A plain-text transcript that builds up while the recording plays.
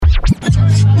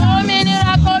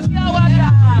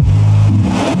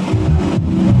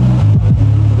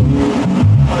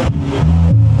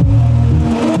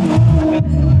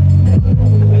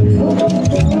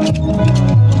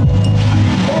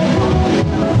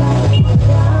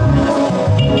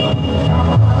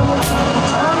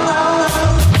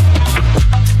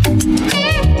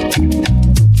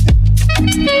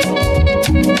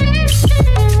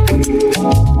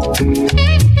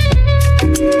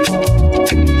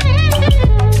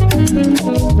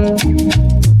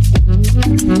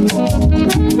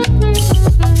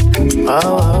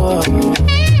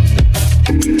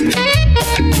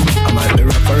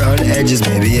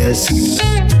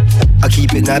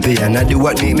happy and I do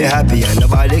what make me happy, and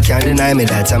nobody can deny me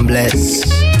that I'm blessed.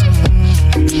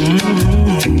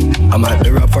 I'm at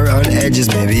the rough around the edges,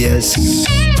 maybe yes.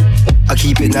 I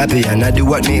keep it nappy and I do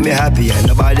what make me happy, and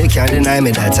nobody can deny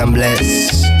me that I'm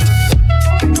blessed.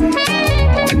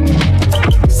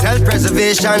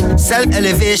 Self-preservation,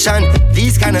 self-elevation.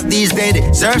 These days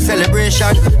deserve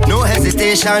celebration. No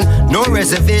hesitation, no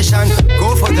reservation.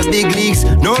 Go for the big leagues,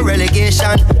 no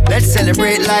relegation. Let's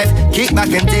celebrate life, kick back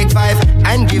and take 5,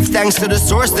 and give thanks to the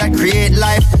source that create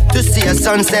life. To see a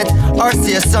sunset or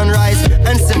see a sunrise,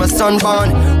 and see my son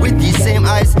born with these same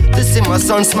eyes. To see my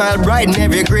son smile bright in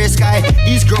every grey sky.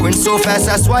 He's growing so fast,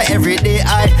 that's why every day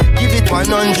I give it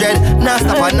 100, now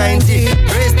stop at 90.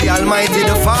 Praise the Almighty,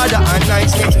 the Father and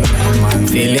 90. I'm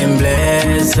feeling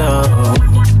blessed, oh.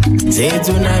 Say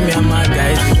tonight me and my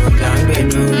guys we can be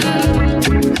do.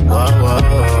 Whoa, whoa,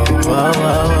 whoa,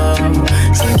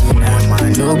 whoa. Say tonight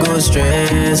man no go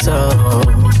stress, oh.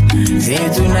 Say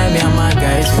tonight me and my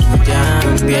guys we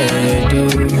can be do.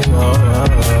 Oh,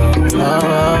 oh, oh.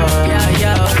 Yeah,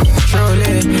 yeah.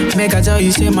 Truly, make I tell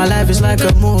you, say my life is like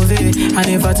a movie. And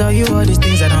if I tell you all these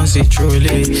things I don't see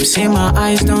truly, say my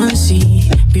eyes don't see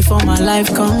before my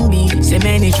life come be. Say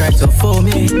many try to fool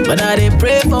me, but I dey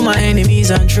pray for my enemies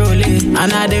and truly.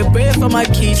 And I dey pray for my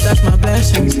kids, that's my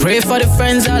blessings. Pray for the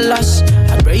friends I lost,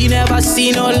 I pray you never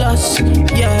see no loss.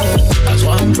 Yeah, that's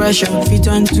why I'm pressure, fit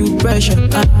on to pressure.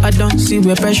 I don't see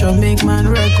where pressure make man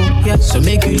record. Yeah, so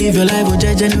make you live your life, oh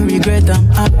judge no regret. I'm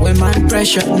up when man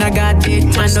pressure, now got it,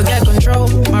 man don't get control.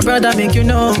 My brother make you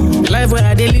know, life where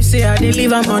I dey live, say I dey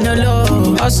live, I'm on the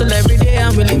low. Hustle every day,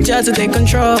 I'm willing just to take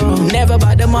control. Never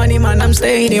by the money, man, I'm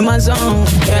staying in my zone.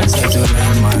 Yeah, say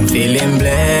tonight, man, feeling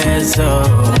blessed,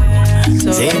 oh.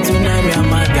 Say tonight, me and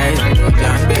my guys, we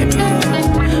can baby.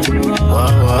 Whoa,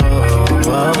 whoa,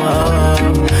 whoa,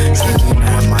 whoa. Say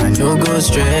tonight, man, no go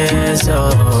stress, oh.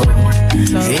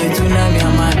 Say tonight, me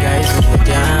and my guys, we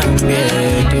can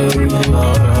baby. Whoa,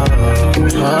 whoa,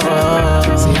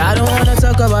 whoa. Say I don't wanna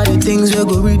talk about the things that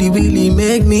go really, really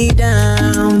make me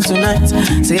down tonight.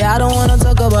 Say I don't wanna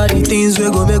talk about the things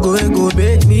that go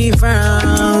make me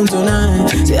frown tonight.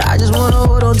 Say I just wanna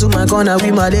hold on to my corner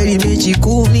with my lady, make she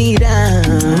cool me down.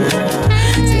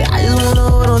 Say I just wanna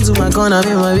hold on to my corner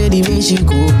with my lady, make she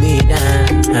cool me down.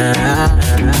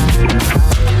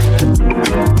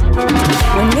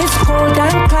 When it's cold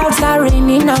and clouds are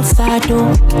raining outside,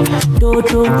 oh,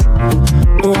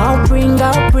 I'll bring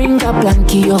a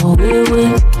blankie your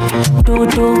way,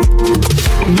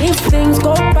 And if things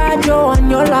go bad, you're on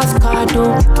your last card,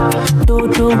 oh,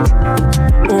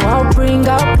 I'll bring a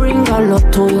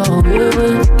lot to your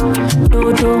way,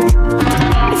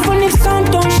 If when the sun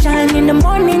don't shine in the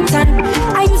morning time,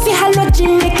 I use the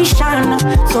halogen make it shine.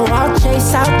 So I'll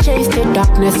chase the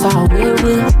darkness away.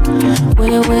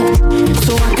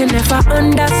 So I can never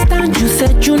understand. You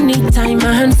said you need time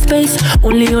and space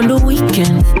only on the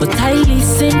weekends, but I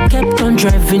listen, kept on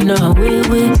driving away.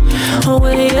 In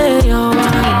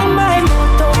my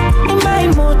moto, in my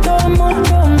moto, in my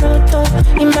moto,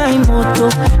 in my moto,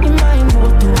 in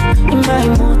my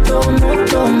moto,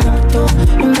 moto,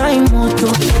 in my moto,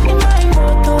 in my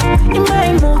moto, in my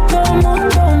moto,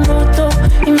 moto,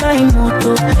 in my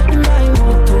moto, in my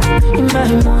moto, in my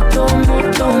moto,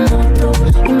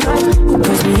 in my moto.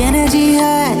 Cause the energy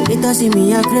high, it does see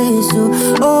me a crazy, so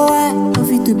I know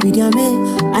fit to be their mate.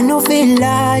 I know feel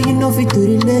lie, you know fit to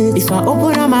relate. If I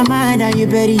open up my mind and you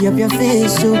bury up your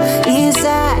face, so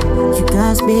inside you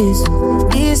can't space.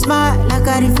 It's smile like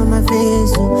I read from my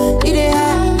face, so it ain't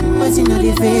hard, what's in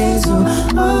the face, so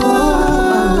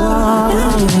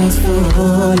don't wait for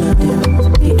all of them.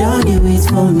 They don't wait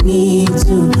for me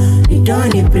too. They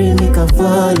don't pray make a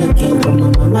fall again. But my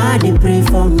mama they pray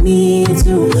for me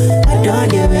too. I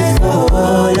don't wait for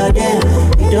all of them.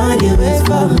 They don't wait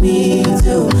for me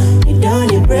too. They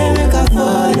don't pray make a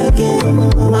fall again. But my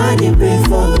mama they pray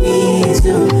for me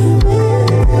too.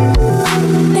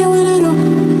 They wanna know.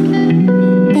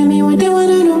 Tell me what they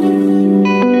wanna know.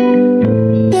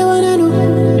 They wanna know.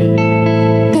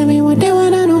 Tell me what they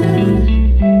wanna know.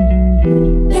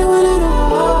 They wanna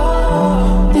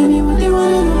know. Tell me what they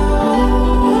wanna know.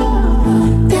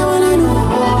 They wanna know.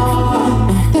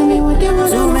 Tell me what they wanna know.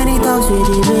 So many talks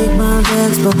really make my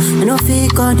vex, but I know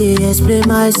fake on they explain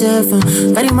myself.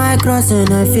 Carry my cross and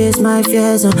I face my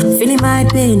fears. Feeling my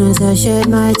pain as I shed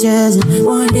my tears.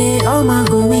 One day all my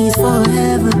good means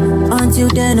forever. Until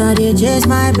then I dey chase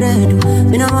my bread.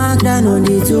 Me no walk down on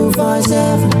the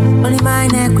 247. Only my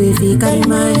neck if he carry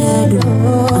my head.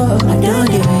 I don't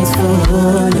dey wait for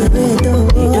all of it.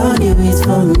 They don't dey wait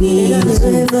for me. You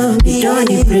don't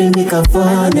need pray, make a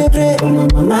phone. They pray for my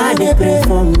mama, they pray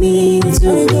for me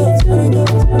too.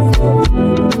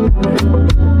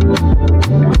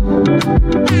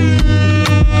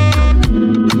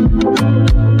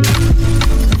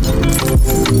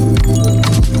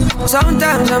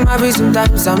 Sometimes I'm happy,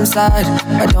 sometimes I'm sad.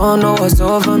 I don't know what's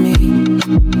over me.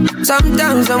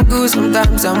 Sometimes I'm good,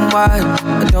 sometimes I'm wild.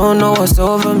 I don't know what's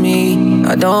over me.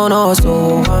 I don't know what's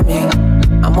over me.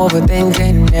 I'm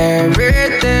overthinking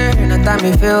everything. At time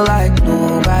me feel like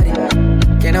nobody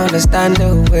can understand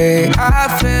the way I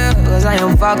feel, cause I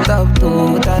am fucked up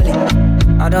totally.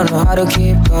 I don't know how to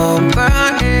keep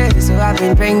company, so I've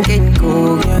been drinking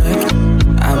cognac.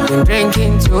 I've been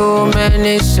drinking too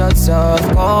many shots of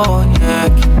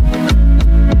cognac.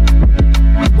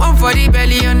 One for the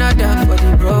belly, another for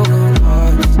the broken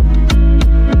heart.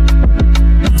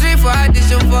 3 for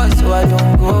addition 4, so I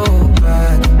don't go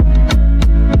back.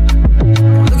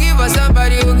 Looking for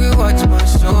somebody who can watch my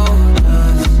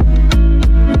shoulders,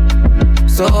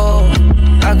 so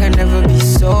I can never be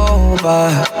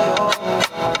sober.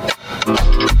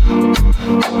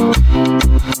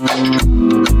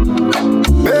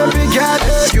 Baby girl,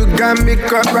 you got me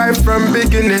cut right from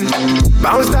beginning.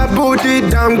 Bounce that booty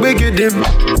down, biggie dim.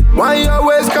 Why you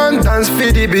always can't dance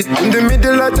for the beat? In the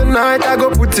middle of the night, I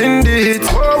go put in the hit.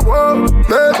 Whoa, whoa,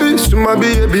 baby, suma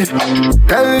baby. 10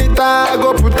 liter, I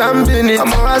go put them in it. I'm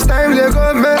last time they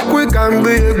go make we can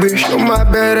baby. Show my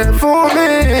better for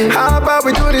me. How about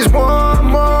we do this one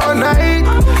more night?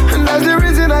 And that's the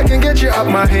reason I can get you out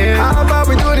my head. How about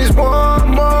we do this one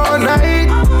more night?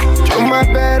 Show my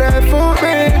better for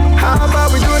me. How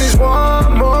about we do this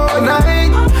one more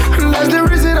night? And that's the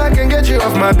reason I can get you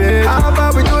off my bed. How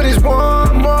about we do this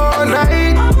one more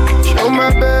night? Show my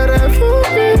better for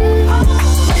me.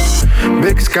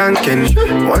 Big skanking,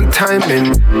 one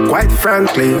timing, quite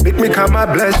frankly, make me count my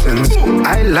blessings.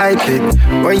 I like it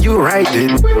when you write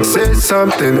it. Say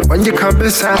something when you come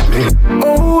beside me.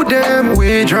 Oh damn,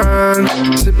 we drunk.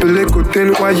 Sip a little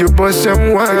thing while you bust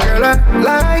some wine. Girl, I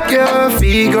like your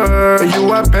figure.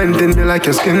 You are bending me like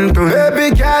your skin tone.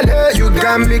 Baby girl, you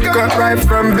got me cut right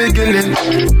from beginning.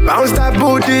 Bounce that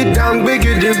booty down,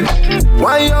 biggie dim.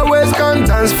 Why you always can't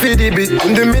dance for the beat?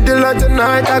 In the middle of the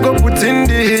night, I go put in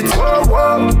the hit. Whoa,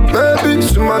 whoa, baby,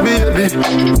 suma baby.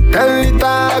 10 liter,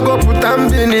 I go put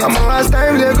them in it. I'm last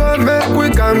time they go make we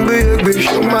can baby.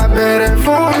 Show my better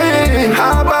for me.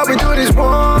 How about we do this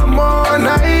one more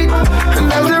night?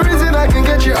 And that's the reason I can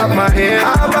get you out my head.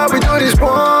 How about we do this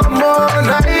one more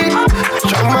night?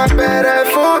 Show my better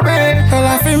for me. Girl,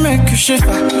 I feel make you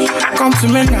shiver. Come to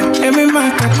me now, let me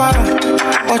make a power.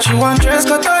 What you want, dress,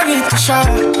 go to hit the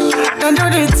shower. Then do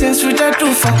the things we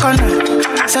do for corner.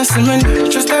 Sense me now,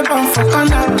 just step on for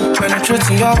corner.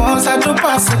 Penetrating your walls, I do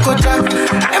pass a Kodak.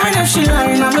 Even if she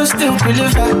lying, I'm still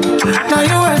believe her. Now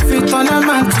you have fit on a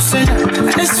man to say that.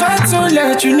 And it's far too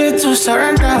late, you need to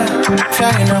surrender.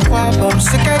 Flying a wab,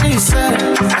 sick of this.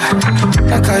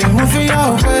 Like how you move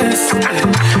your waist.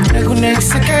 Next,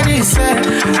 sick of this.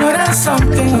 No, there's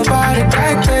something about it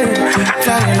right there.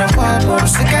 Flying a wab,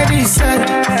 sick of this.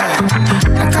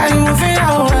 Like how you move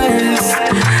your waist.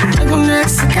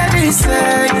 Next, sick of this. No,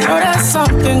 there's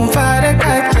something about it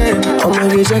right there. I'm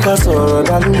gonna check a song,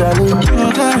 darling.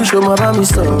 Show my baby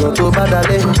song, to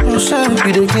badale.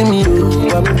 You dey give me,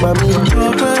 mami.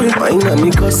 Why not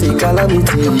me cause a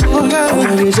calamity? I'm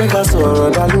gonna check a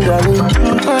song, darling.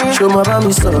 Show my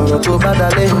baby song, to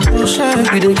badale.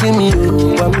 You dey give me,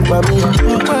 mami.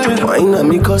 Why not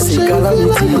me cause a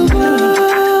calamity?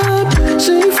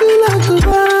 So you feel like the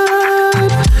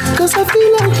vibe, cause I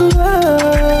feel like the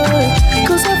vibe,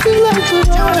 cause I feel like the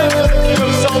vibe.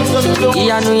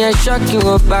 Yeah, I know you're shocking,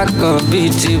 we're back on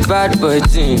beat, bad boy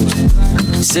team.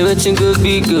 Say what you go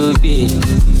be, go be.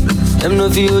 Them know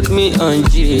if you hold me on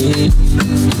G.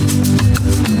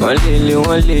 One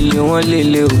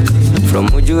lily. From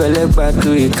Uju Elekpa to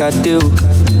Ikateo.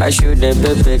 I show them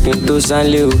perfect to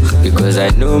Sanleo. Because I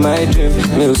know my dream,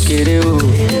 me okay.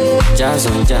 Jazz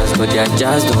on jazz, but their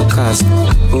jazz don't cast.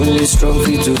 Only strong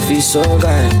feet to feel so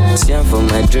bad. See I'm for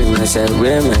my dream, I said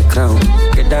wear my crown.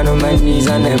 Get down on my knees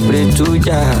and I pray to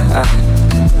Jah.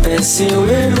 Person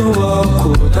when you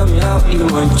walk, tell me how you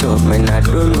want job, man I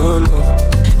don't know.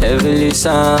 Heavily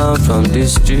sound from the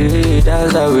street,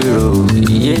 that's how we roll.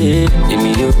 Yeah, give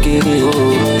me your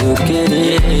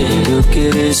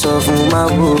kitty, so for my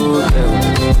wood,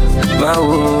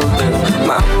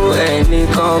 any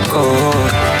concon.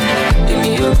 Give me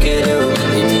your kitty,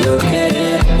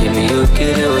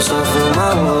 so for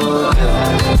my wood,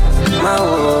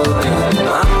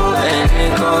 any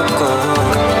concon.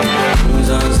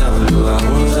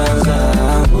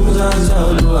 Unzanza,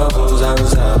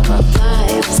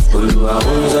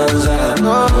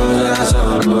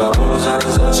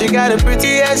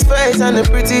 the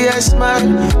prettiest smile.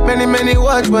 Many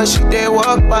watch but she dey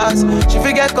walk past. She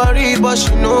forget curry but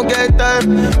she no get time.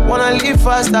 Wanna live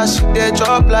fast as she dey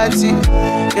chop life, see.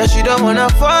 Yeah, she don't wanna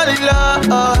fall in love.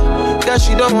 Yeah,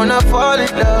 she don't wanna fall in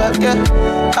love,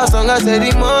 yeah. As long as the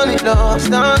money don't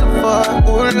stand for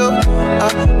good love.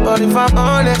 But if I'm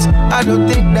honest, I don't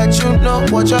think that you know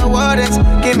what your word is.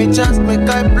 Give me chance, make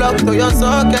I block to your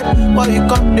socket. While you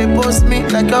come, they post me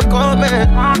like a comment.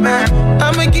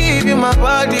 I'ma give you my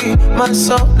body, my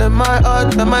soul, and my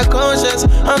heart, and my conscience.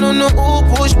 I don't know who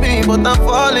pushed me, but I'm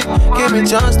falling. Give me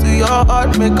chance to your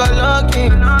heart, make a lock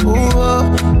in.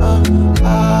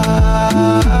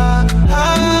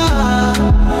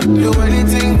 Do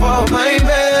anything for my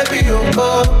baby,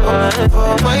 for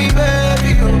my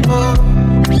baby,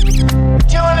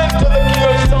 Tune into the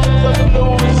pure sounds of the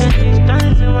blues.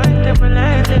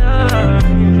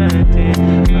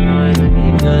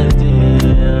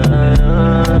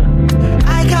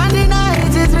 I can't deny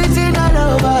it, it's written all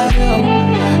over you.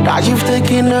 That you've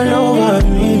taken all over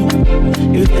me.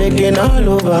 You've taken all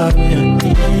over me.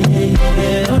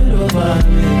 All over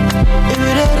me. If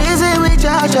it is which I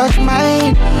judge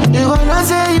mine, you gonna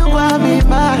say you want me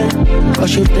mine.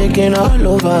 Cause you've taken all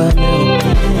over me.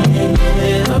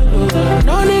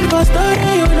 No need for story,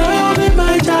 you know you'll be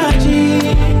my judge.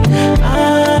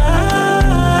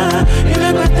 You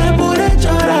make my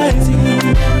temperature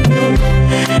rising.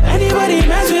 Anybody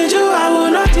mess with you, I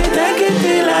will not take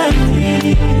it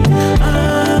lightly.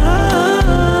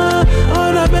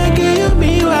 Oh, no, begging you,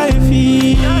 me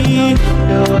wifey.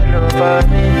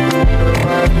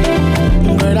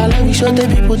 Girl, I love you, show the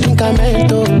people think I'm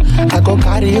mental. I go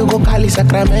carry you, go Cali,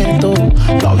 Sacramento.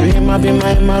 Love you, my be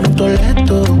my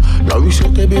Marutoleto. Love you, show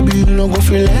the baby, you no go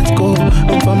feel let go.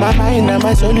 For my mind, I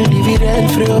might only leave it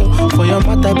rent free. For your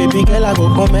matter, baby girl, I go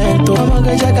commento. I'm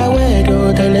gonna check a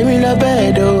window, tell me the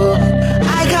bed. I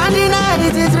can't deny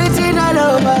it, it's written all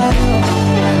over.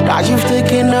 That you've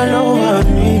taken all over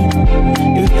me.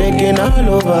 You've taken all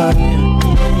over me.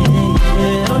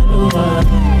 All over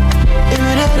me. If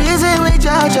there is a way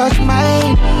to judge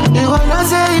mine, you gonna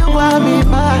say you want me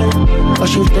mine.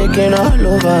 Cause you've taken all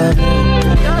over me.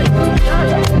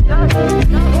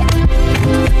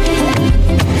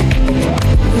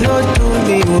 No do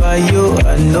me why you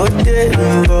are not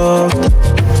involved.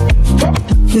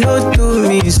 No do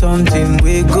me something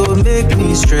we go make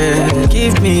me stress.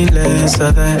 Give me less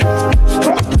of that.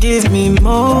 Give me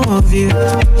more of you.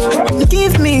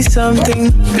 Give me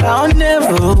something I'll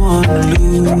never wanna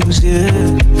lose,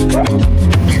 yeah.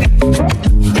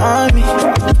 Mommy,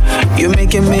 you're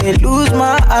making me lose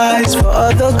my eyes for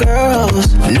other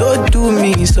girls. No do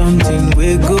me something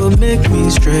we go make me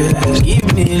stress.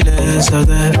 Give me less of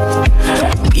that.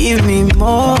 Give me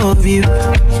more of you.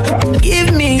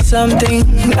 Give me something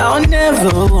I'll never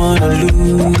wanna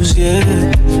lose,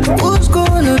 yeah. Who's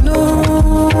gonna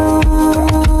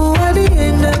know at the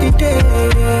end of the day?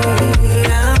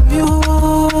 I'm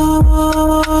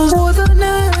yours for the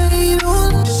night.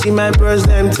 See my bros,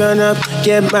 them turn up,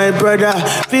 get my brother.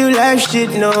 Feel like shit,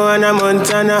 no, and I'm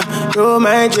Montana. Throw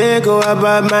my J, go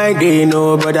about my day,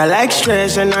 no. But I like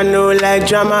stress and I know like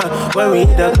drama. When we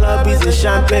hit the club, it's a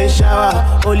champagne shower.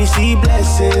 Only see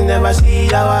blessings, never see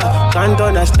yawa. Can't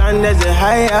understand there's a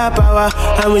higher power.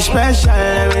 And we special,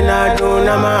 and we not do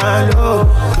no money. No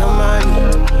money,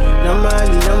 no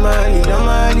money, no money, no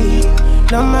money.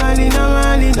 No money, no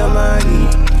money, no money.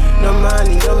 No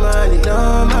money, no money, no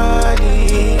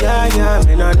money. Yeah,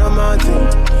 me no money.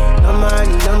 No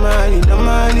money, no money, no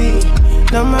money.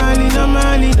 No money, no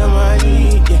money, no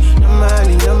money. Yeah, no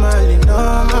money, no money, no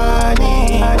money.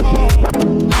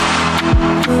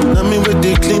 Now me with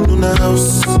the clean on the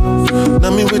house.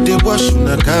 Now me with the wash on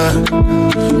the car.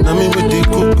 Now me with the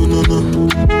cook no.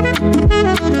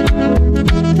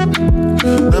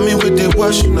 Now me with the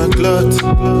wash on the cloth.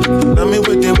 Now me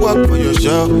with the walk for your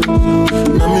shop.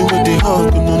 Now me with the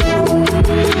hug no.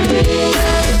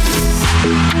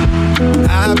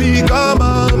 I become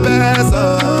a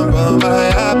person for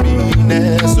my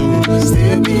happiness, so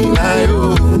still be my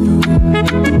own.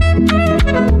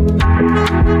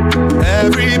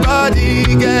 Everybody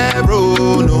get bro,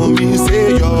 no me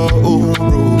say your own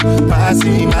bro,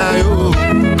 passing my own.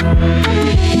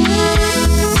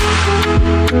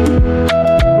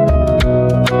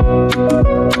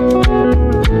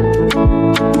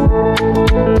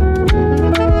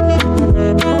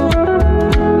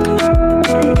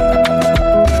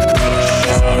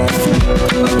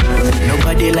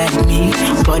 body like me,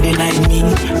 body like me.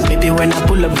 Baby, when I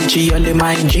pull up with you, only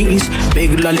my jeans.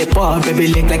 Big lollipop, baby,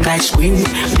 lick like ice cream.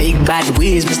 Big bad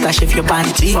ways, Mr. Shift your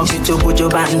panties. Fuck you to Bujo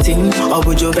Banting, or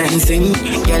Bujo Benzing.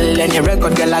 Girl, any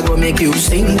record, girl, I go make you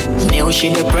sing. Now she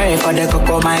the pray for the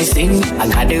cocoa, my sing. I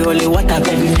got the holy water,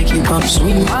 baby, make you come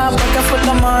swing. My pocket full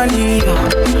of money,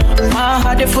 my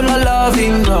heart full of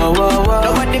loving,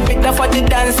 nobody better for the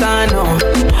dancer, no.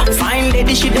 Fine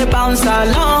lady, she the bounce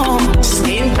along.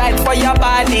 Skin tight for your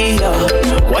body,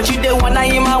 what you the wanna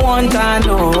hear, I want to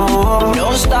know.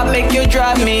 Don't stop, make you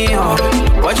drive me,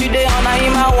 what you the wanna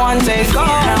hear, I want to go.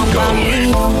 Now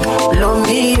me, love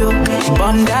me,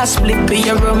 bond that split be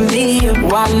your Romeo.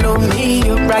 Wallow me,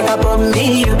 brag about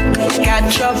me,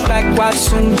 catch up back, what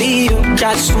soon be,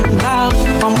 just soon out,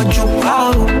 mama juke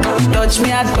out. Touch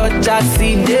me, I touch, I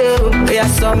see you. Yeah,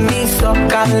 so me, so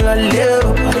can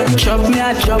love. Chop me,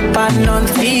 I chop, and none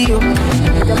feel.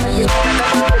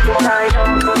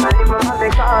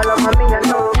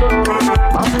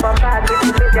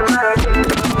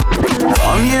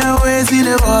 Come here, wait, see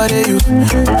the body, you.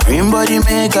 Green body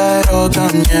make I rock,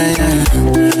 yeah.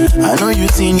 I know you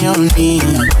seen your me.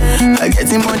 I get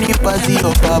the money, party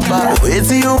your papa. Wait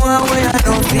till you want, way I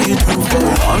don't feel too far.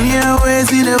 Come here, wait,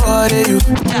 see the body, you.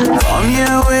 Come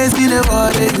here, wait, see the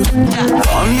body, you.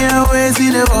 Come here, wait,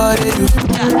 see the body, you.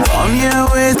 Come here,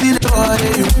 wait, see the body,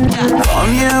 you.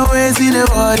 Come here, wait, see the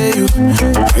body, you.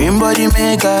 Green body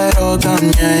make I rock,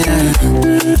 yeah.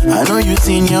 I know you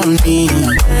seen your me.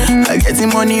 I get the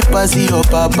money, pass your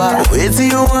papa. Wait till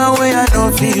you want, way I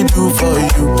don't feel do for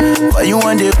you. Why you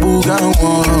want the boogan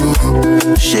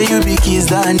one? Share you be kiss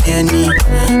than any.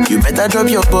 You better drop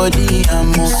your body and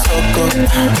move suck up.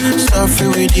 Suffer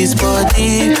with this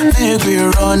body. Make we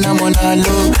run, I'm on a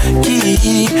low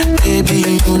key.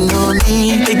 Baby, you know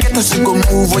me. They get us to go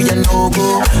move where you no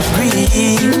go.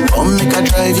 Breathe. Come make a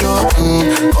drive your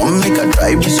come make a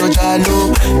drive this so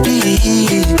jalo.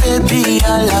 Baby,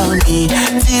 allow me.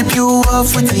 Tip you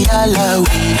off with the allow.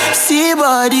 See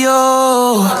body,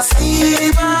 oh.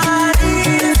 See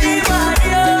body, see body,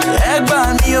 oh. Egg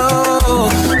by me, oh.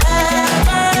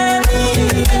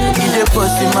 DJ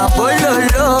post in my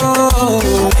bololo.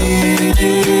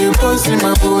 DJ post in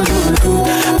my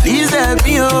bololo. Please help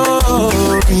me,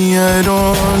 oh. Me, I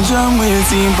don't jam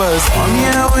waiting, but I'm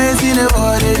here waiting the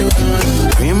body.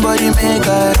 Green body make I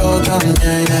rock,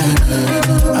 yeah.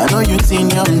 I know you seen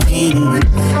your me.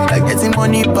 Like getting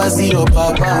money pass your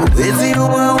papa. Waiting you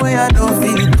one way I don't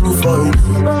feel it true for you.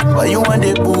 Why you want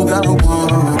the booga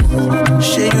one?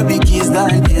 Share you be kissed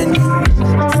down then.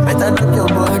 Better drop your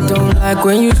body. I don't like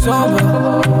when you sober,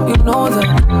 you know that.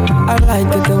 I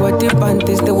like it, the wetty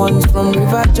panties, the ones from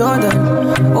River Jordan.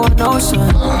 Oh no son,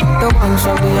 the ones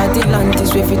from the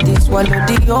Atlantis, with it is swallow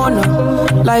the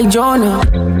honor. Like Jonah,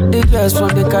 the girls from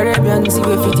the Caribbean, see if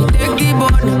it take the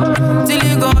bone, till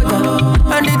you go down,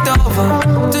 and it over,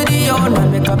 to the honor,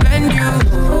 make a bend you,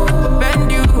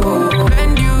 bend you,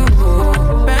 bend you,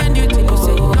 bend you, till you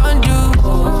say you don't do,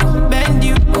 bend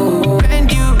you,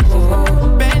 bend you,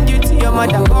 bend you, till your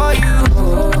mother call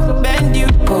you, bend you,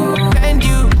 bend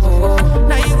you,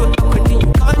 now you go talk with you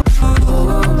can't do,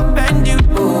 bend you,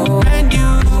 bend you,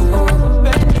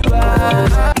 bend you.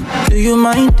 Do you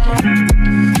mind?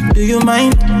 Do you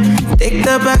mind? Take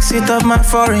the backseat of my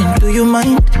foreign. Do you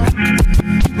mind?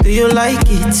 Do you like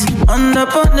it? On the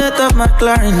bonnet of my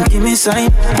McLaren, give me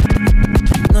sign.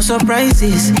 No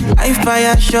surprises. I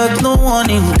fire shot, no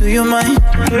warning. Do you mind?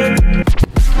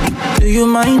 Do you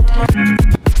mind?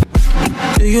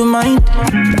 Do you mind?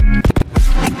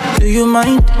 Do you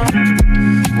mind?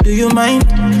 Do you mind?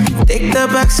 Take the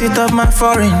backseat of my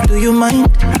foreign. Do you mind?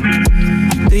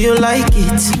 Do you like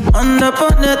it? On the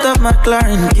bonnet of my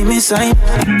McLaren, give me sign.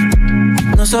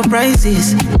 No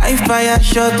surprises. I fire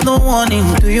shot, no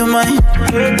warning. Do you mind?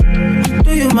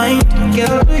 Do you mind?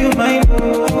 Girl, do you mind?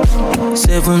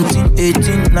 17,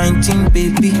 18, 19,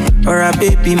 baby. Or a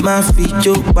baby, my feet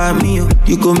joke by me. Oh.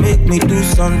 You go make me do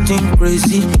something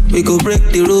crazy. We go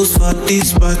break the rules for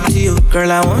this party. Oh.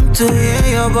 Girl, I want to hear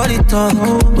your body talk.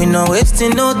 We not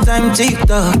wasting no time,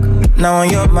 TikTok. Now on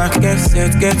your mark, get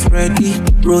set, get ready.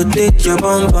 Rotate your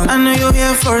bum bum. I know you're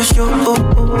here for a show. Oh,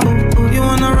 oh, oh, oh. You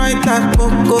wanna ride that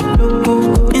boat?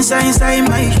 Inside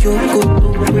my show.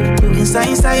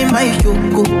 Inside my show.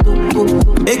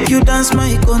 Make you dance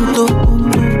my conto.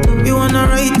 You wanna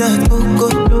ride that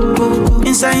boat?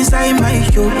 Inside my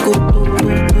show.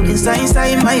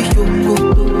 Inside my show.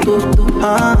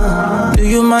 Do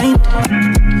you mind?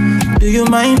 Do you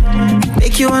mind?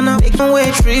 Make you wanna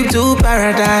one-way trip to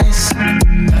paradise.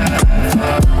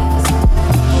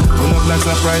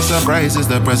 like surprise is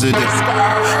the president.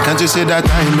 Can't you see that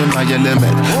I'm in my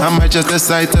element? I might just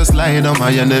decide to slide on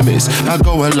my enemies. I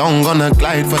go along on a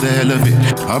glide for the hell of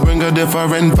it. I bring a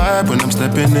different vibe when I'm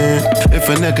stepping in. If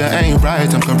a nigga ain't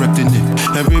right, I'm correcting it.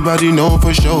 Everybody know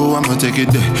for sure I'ma take it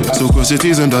there. So close it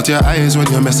is and dot your eyes when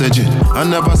you're messaging. I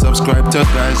never subscribe to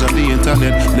guys on the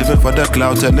internet, living for the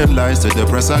cloud, telling lies to the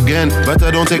press again. But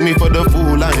don't take me for the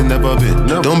fool, I ain't never been.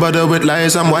 Don't bother with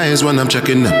lies, I'm wise when I'm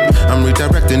checking them. I'm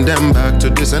redirecting them back to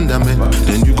the sentiment.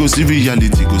 Then you go see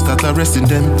reality, go start arresting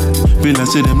them. Feel I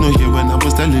see them no here when I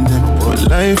was telling them. But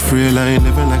life real, I ain't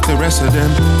living like the rest of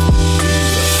them.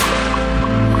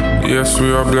 Yes,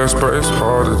 we are blessed, but it's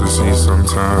harder to see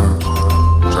sometimes.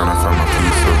 Trying to find my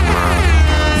peace of mind.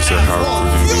 You said, how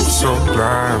could you be so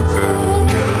blind, babe?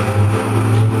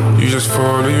 You just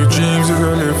follow your dreams and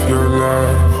go live your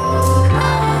life.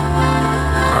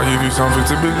 I'll give you something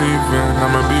to believe in.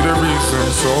 I'ma be the reason.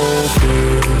 So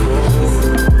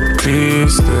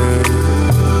please stay.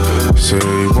 Say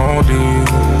you won't leave.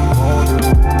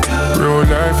 Real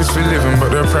life is for living, but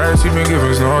the price you've been given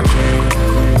is not cheap.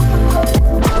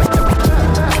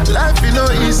 Life is no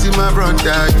easy, my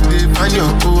brother. You define your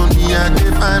own, me I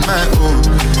define my own.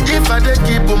 If I dey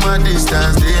keep on my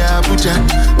distance, they Abuja,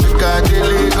 because they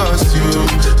Lagos you.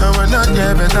 And we're not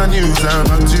here better news. I'm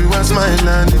back to a smile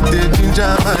and it dey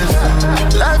ginger my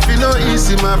soul. Life is no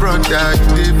easy, my brother.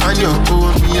 You define your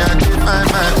own, me I define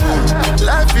my own.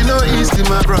 Life is no easy,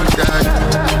 my brother.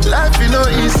 Life is no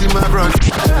easy, my brother.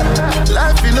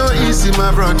 Life is no easy,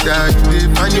 my brother. You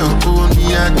define your own,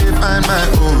 me I define my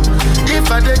own. If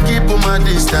I dey keep on my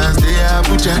distance, they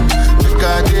Abuja,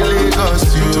 because they Lagos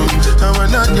you. And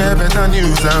we're not here better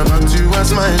news. I'm back to a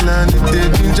smile and it dey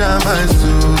ginger my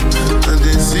soul. And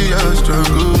they see your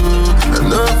struggle, and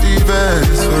no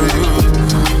fevers for you.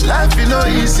 Life is no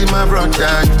easy, my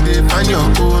brother. You define your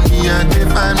own, me I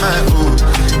define my own.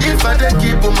 If I dey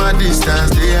keep on my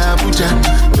distance, they Abuja,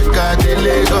 because they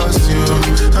Lagos you.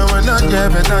 And we're not here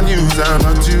better news. I'm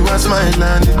back to a smile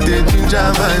and it dey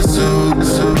ginger my soul.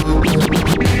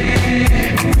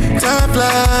 Time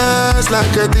flies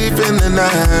like a thief in the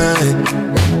night.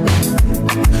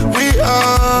 We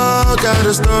all got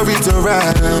a story to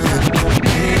write.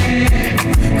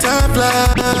 Time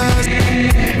flies,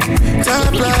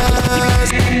 time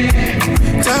flies,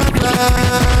 time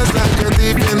flies like a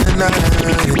thief in the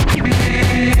night.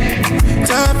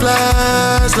 Time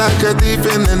flies like a thief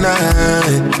in the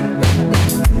night.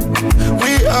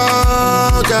 We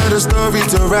all got a story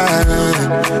to write.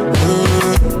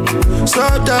 So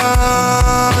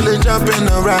darling, jump in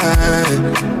the ride.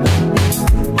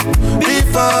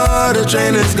 Before the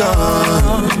train is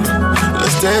gone,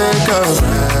 let's take a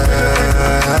ride.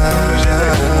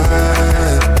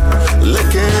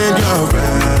 Look in your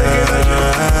eyes.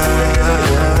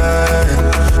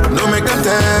 Don't make them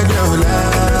tell your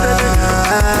lie.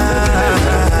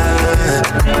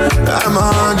 I'm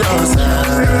on your side.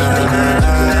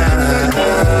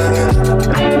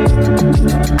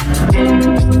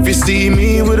 If you see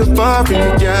me with a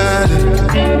foreign gal,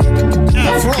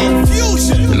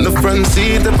 in the front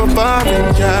seat of a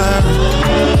foreign gal,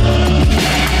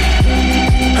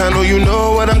 I know you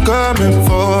know what I'm coming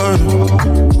for.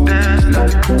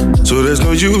 So there's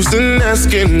no use in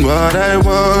asking what I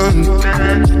want.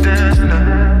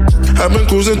 I've been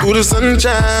cruising through the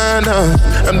sunshine now.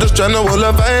 I'm just trying to hold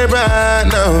a vibe right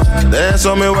now. Dance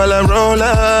on me while I roll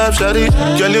up, shawty.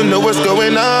 Girl, you know what's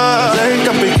going on. Like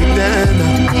I pick it down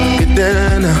now. Get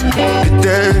down now. Get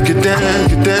down, get down,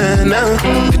 get down now.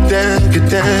 Get down, get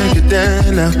down, get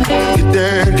down now. Get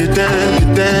down, get down,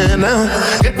 get down now.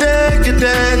 Get down, get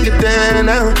down, get down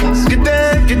now. Get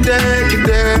down, get down, get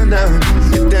down now.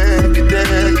 Get down, get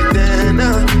down, get down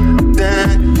now.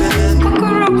 Down,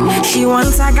 down. She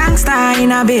wants a gangster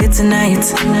in a bed tonight.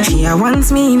 She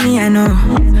wants me, I know.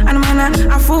 And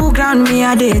man, a full ground me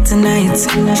a day tonight.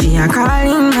 She a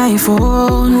calling my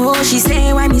phone. Oh, she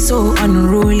say why me so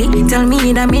unruly. Tell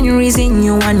me the main reason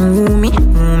you want woo me.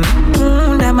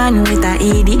 The man with a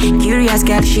ED. Curious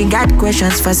girl, she got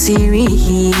questions for Siri.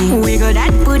 We got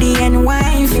that booty and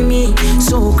wine for me.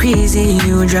 So crazy,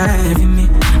 you driving me.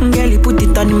 Girl, you put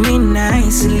it on me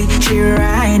nicely. She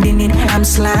riding it, I'm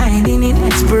sliding it.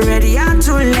 Spread your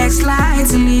two legs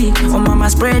slightly. Oh, mama,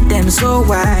 spread them so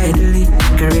widely.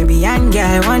 Caribbean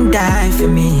girl won't die for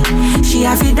me. She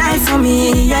have to die for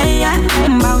me, yeah,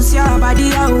 yeah. Bounce your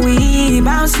body, oh, we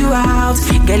bounce you out.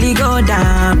 Girl, you go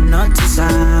down, not to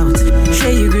south.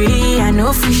 Sure you agree, I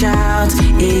know fish out.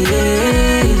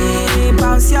 Hey,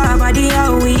 bounce your body,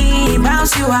 oh, we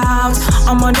bounce you out.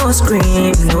 I'ma no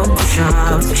scream, no push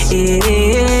out.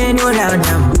 Hey, no loud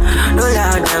them, no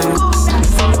loud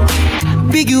them.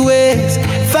 Big ways,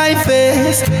 fine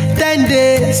face, 10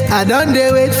 days. I don't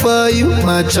dare wait for you,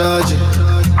 my charge.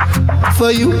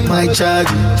 For you, my charge.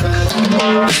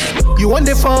 You want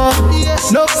the phone?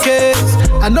 No case.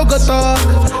 I no go talk.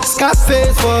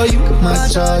 Scarface for you, my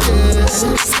charges.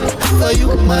 For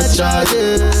you, my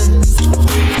charges.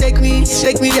 Take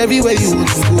me everywhere you want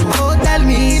to go. Oh, tell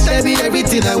me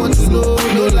everything I want to know.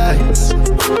 No lies.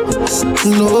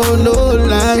 No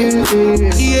lie.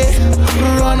 Yeah,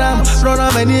 run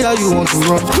am anyhow you want to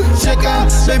run. Check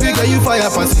out, baby girl, you fire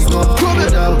passing gun. No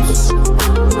doubt.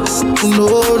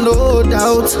 No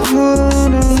doubt.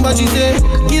 But you say,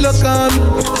 kilo come,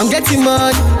 I'm getting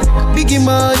money, biggie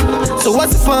money. So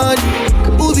what's the fun?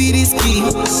 Who be risky?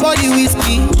 Body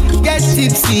whiskey, get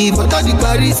tipsy, but all the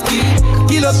bar risky.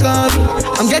 Kilo come,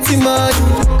 I'm getting money,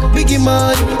 biggie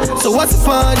money. So what's the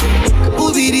fun?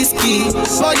 Who be risky?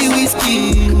 Body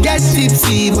whiskey, get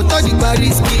tipsy, but all the bar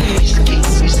risky.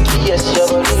 Risky, yes, your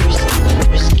body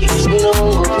risky. We don't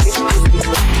go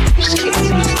risky,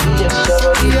 yes, your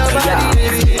body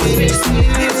risky.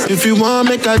 If you want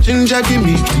make a ginger, give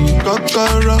me the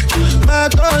kokoro. My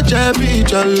coach, I be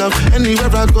your love.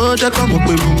 Anywhere I go, just come up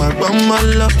with my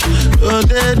love. Oh,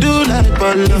 they do like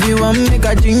ball. If you want make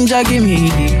a ginger, give me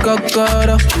the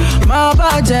kokoro. My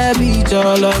coach, I be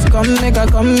your love. Come make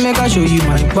a show you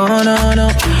my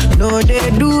banana. No, they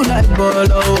do like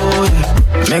ball. Oh, yeah.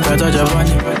 Make a touch upon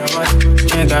it.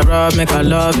 Make a rub, make a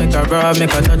love, make a rub,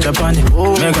 make a touch upon it.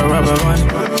 Make a rub upon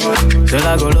it. Till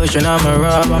I go lotion, I'm a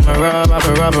rub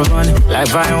upon it. Like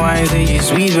fine wine, say you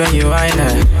sweet when you wine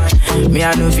it. Me,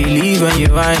 I don't feel leave when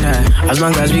you wine it. As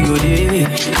long as we go there,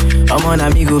 I'm on a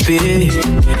me go pay.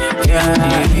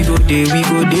 Yeah, we go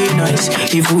there nice.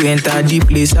 If we enter the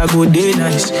place, I go there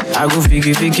nice. I go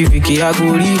fiki, I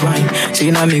go rewind.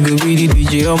 Say now me go with the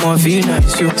DJ, I'ma feel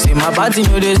nice. You say my party,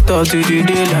 no they start to the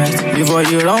daylight. Before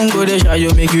you run, go the shot,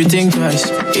 you make you think twice.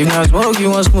 If not smoke, you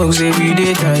want smoke, say we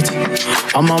day tight.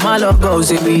 I'm on my love go,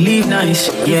 say we live nice.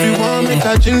 Yeah. If you want make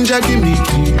a ginger, give me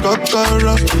the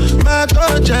kokoro. My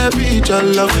coach, I be your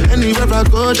love. Anywhere I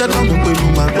go, just come up with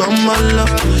my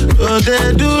love. Oh,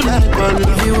 they do like ball.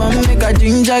 If you want make a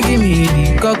ginger, give me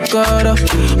the kokoro.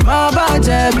 My badge,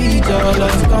 I be your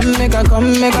love.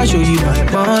 Come make a show you my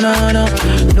banana.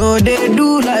 No, they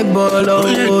do like bolo.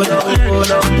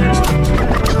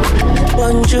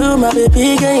 Bonjour, my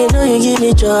baby girl, you know you give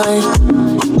me joy.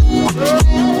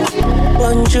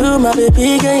 Bonjour, my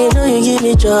baby girl, you know you give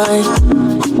me joy.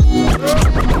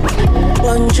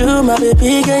 Bonjour, my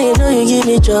baby girl, you know you give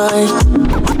me joy.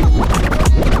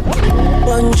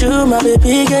 Bonjour, my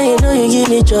baby girl, you know you give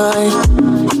me joy.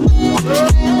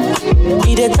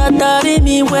 You dey totally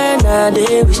me when I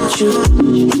dey with you.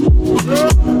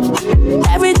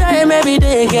 Every time, every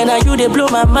day again, now you dey blow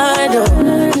my mind up.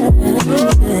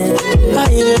 How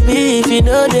you gonna be if you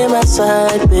know they my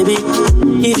side, baby?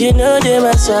 If you know they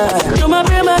my side, you my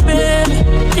baby.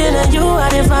 You know you are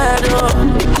the final.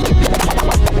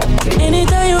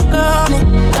 Anytime you call me,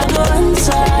 I go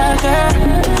answer, girl.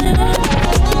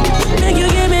 Make you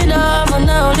give me love, and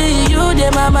now only you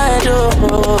dey my mind,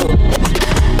 oh.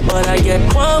 But I get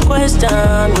one question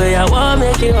where I want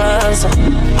make you answer.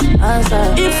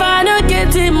 If I don't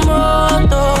get it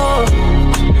moto,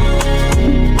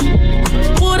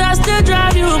 would I still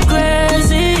drive you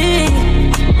crazy?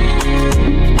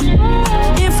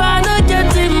 If I don't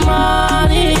get it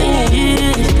money,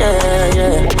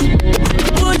 yeah.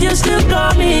 Would you still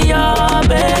call me your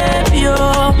baby?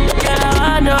 Oh, yeah,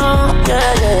 I know,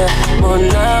 yeah.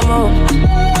 Mon amour,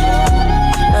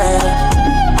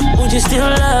 yeah. Would you still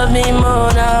love me,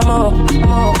 mon amour?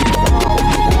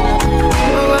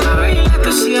 Oh, I really like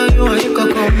to see how you and you can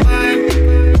combine.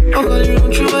 Oh, girl, you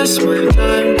don't you waste my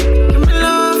time.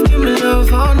 Give me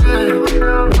love all night.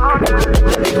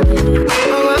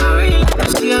 Oh, I really like to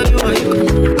see how you and you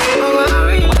can. Oh, I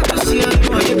really like to see how you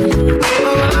and you can.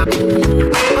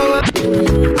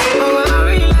 Oh, I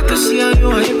really like to see how you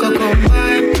and you can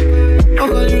combine. Oh,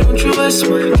 girl, you don't you waste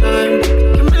my time.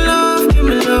 Give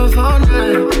me love all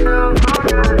night.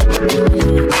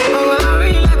 Oh, I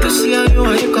really like to see how you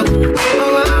and you can.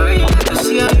 Oh, I really like to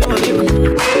see how you and you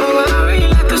can. Oh, I really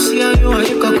like to see how you and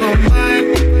you can combine.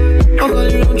 Oh, girl,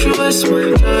 you don't you waste my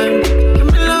time.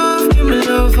 Give me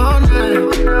love all night.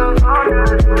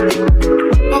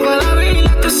 Oh, girl, I really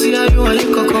like to see how you and you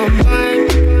can combine.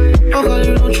 Oh, girl,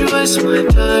 you don't you waste my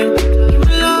time.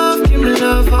 Give me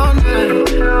love all night.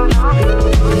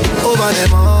 Over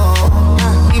them all,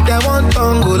 if they want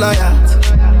Tongo lawyer,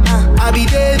 I be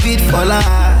David for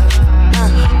life.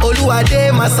 Oluwade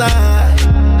my side.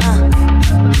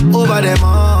 Over them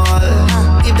all,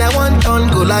 if they want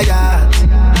Tongo lawyer,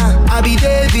 I be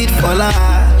David for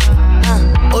life.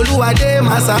 Oluwade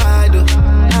my side.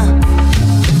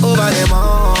 Over them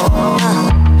all.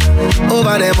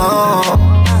 Over them all.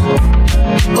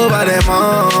 Over them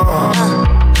all.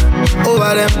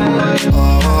 Over them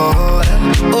all.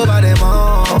 Over them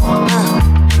all.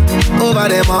 Over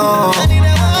them all.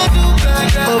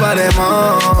 Over them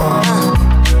all.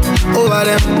 Over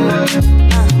them.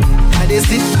 I dey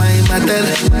sip my matel.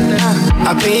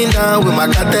 I been down with my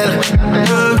cartel.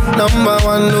 Number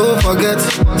one, no forget.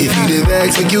 If you dey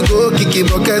vex, make you go kick it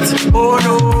bucket. Oh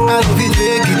no, I love it,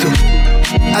 take it too.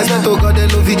 I swear to God, they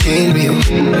love it, change me.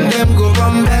 Them go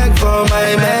come back for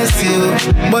my mess, you.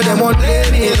 But them won't play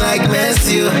me like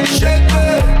Messi. Shake me,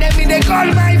 let me they call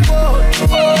my phone.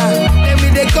 Let me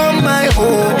they come my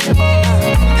home.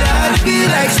 I feel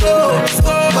like slow,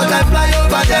 but I fly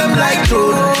over them like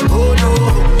drone. Oh no,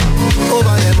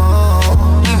 over them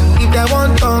all. If they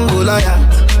want tongue, go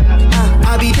Goliath.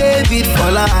 I be David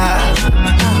for life.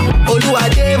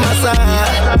 Oluwade my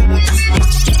side.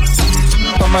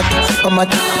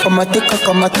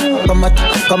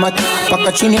 Paka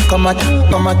chini kamata,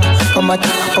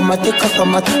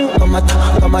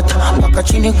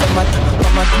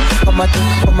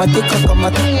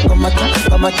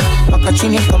 paka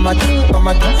chini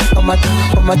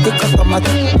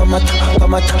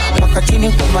kamata, paka chini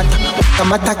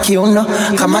kamata kiuno,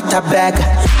 kamata bag,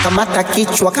 kamata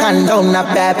kichwa kanda una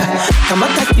beba,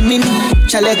 kamata kimini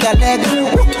chalega lega,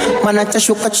 mana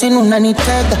tashuka chini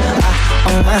unanitega.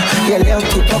 Ya leo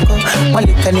kiboko,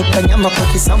 mwalika nipa nyama kwa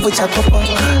kisambu cha koko.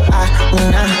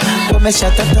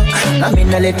 Komesha toto, na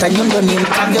mina leta nyundo ni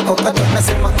mkange kokato.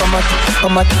 Nasema kamata,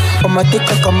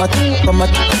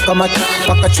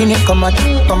 paka chini kamata,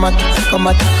 paka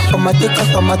chini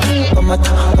kamata,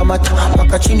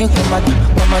 paka chini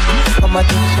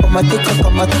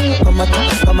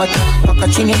paka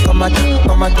chini.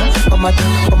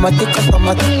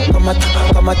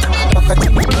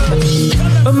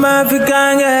 My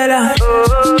African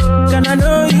can I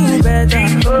know you better?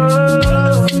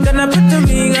 Can I put the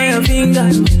ring on your finger?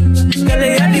 Can I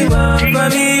get the one for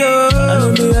me? I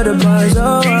know the other boys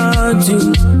all want you,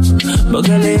 but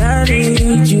girl, I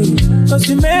need you. Cause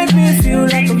you make me feel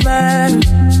like a man.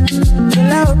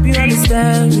 Girl, I hope you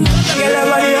understand me. Girl, I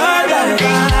want you all like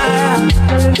fire.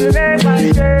 You make my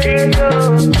day go.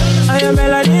 I am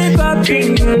melody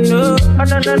popping, you know. Oh,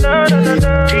 no.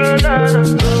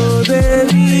 Oh,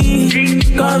 baby,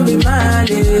 come be my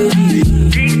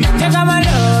lady. Check out my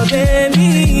love, baby.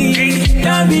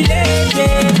 Don't be late,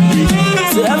 baby.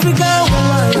 Say African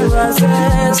woman, you are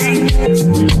sexy.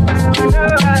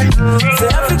 Say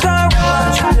African woman,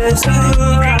 you are sexy.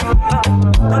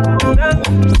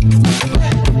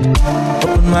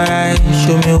 Open my eyes,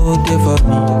 show me who they for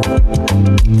me.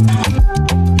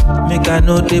 Make I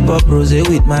know they pop rose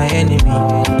with my enemy.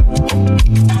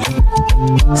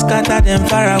 Scatter them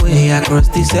far away across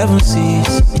the 7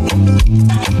 seas.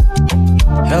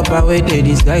 Help away the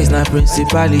disguise, not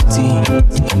principality.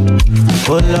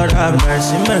 Oh Lord have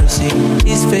mercy, mercy.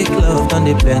 This fake love done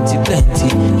the plenty.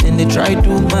 Then they try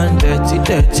to man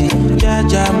dirty.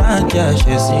 Ja man,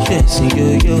 chasing,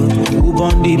 yo. Who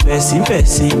born the person?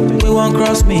 We won't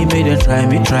cross me, may they try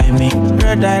me.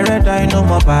 Red eye, no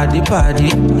more party.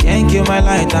 Can't kill my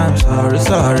light, I'm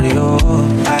sorry, oh.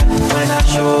 When I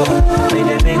show, may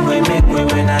they make way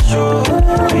when I show.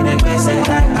 May they get say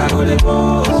I go the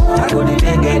boss, I go the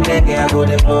dengue, I go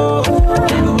the blow.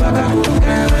 They go back and go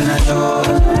when I show.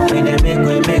 May they make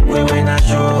way when I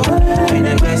show. May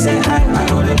they get say I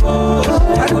go the boss,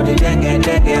 I go the dengue,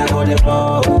 I go the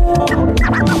blow.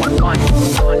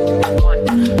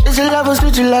 This love was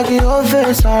with you like your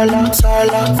face, Sala.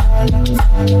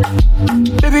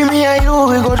 Baby, me and you,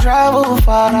 we go travel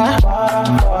far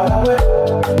away.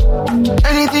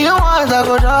 Anything you want, I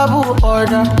go double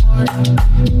order.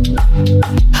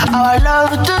 Our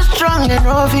love is too strong, and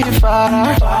no feel far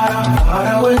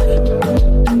away.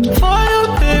 For you,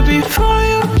 baby, for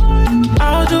you,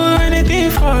 I'll do anything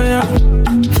for you.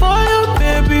 For you,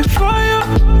 baby, for you,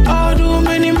 I'll do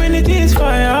many things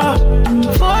for you.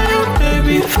 For you,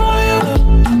 baby, for you,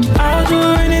 I'll do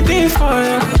anything for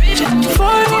you.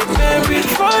 For you, baby,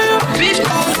 for you.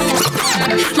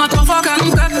 Maintenant faut qu'à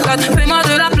nous 4-4, fais-moi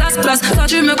de la place. Toi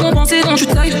tu me compenses donc tu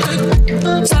tailles.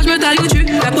 Soit je me taille ou tu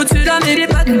la peau dessus là mais les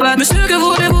pattes battent. Monsieur que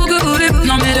voulez-vous?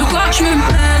 Non mais de quoi je me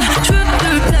mêle? Je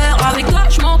veux te plaire, avec toi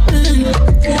je m'en peine.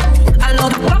 Alors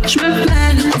de quoi je me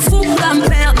mêle? Fou la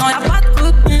merde, non y'a pas de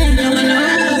copain.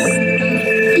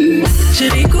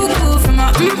 Chérie coco, fais-moi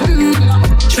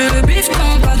je veux le bifton,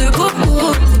 pas de coco.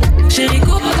 Chérie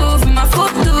coco, fais ma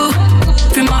photo.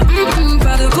 Fais-moi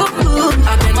pas de coco.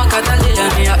 Appelle-moi Catalina,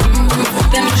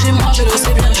 t'aimes chez moi, je le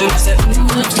sais bien, je le sais.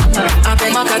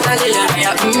 Appelle-moi Catalina.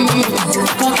 alléluia.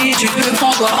 Pour qui tu veux,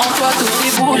 prends joie en toi, tout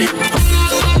déboule.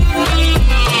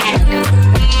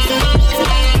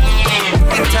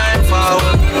 Time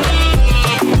forward.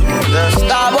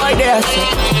 Starboy there,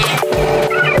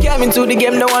 came into the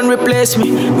game, no one replace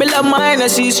me. Me love my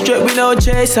energy straight, we no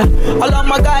chaser. All of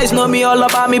my guys know me all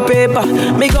about me paper.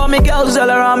 Me got me girls all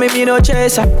around me, me no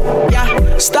chaser. Yeah,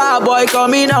 Starboy call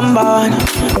me number one.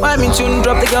 When me tune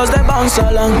drop, the girls they bounce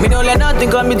along. Me don't let nothing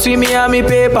come between me and me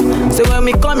paper. So when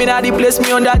me come in at the place,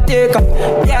 me undertaker.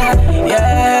 Yeah,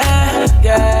 yeah,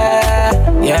 yeah,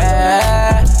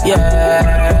 yeah,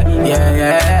 yeah, yeah,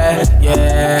 yeah,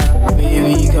 yeah.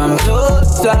 Baby, come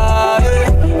closer.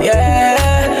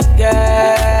 Yeah, yeah,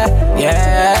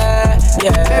 yeah,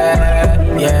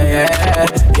 yeah, yeah,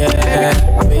 yeah.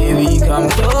 Baby, come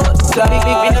closer.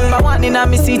 Me number one in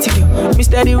my city, yo. Me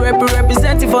steady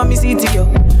representing for me city, yo.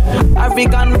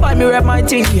 African boy, me rep my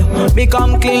thing, yo. Me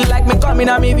come clean like me coming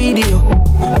on me video.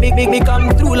 Me come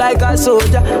through like a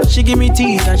soldier. She give me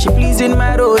teeth and she pleasing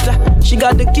my rosa. She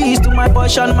got the keys to my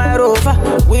Porsche and my Rover.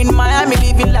 We in Miami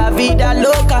living la vida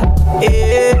loca.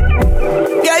 Yeah,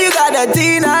 yeah, you got the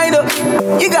teen, I know.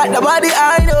 You got the body,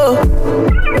 I know.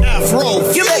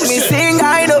 Afro, you make me sing,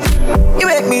 I know. You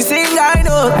make me sing, I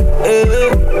know.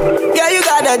 Yeah, you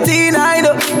got the teen, I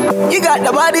know. You got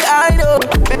the body, I know.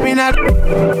 Baby, not.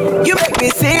 You make me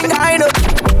sing, I know.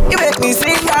 You make me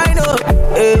sing, I know.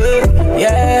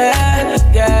 Yeah,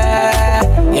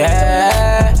 yeah,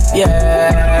 yeah,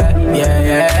 yeah,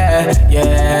 yeah,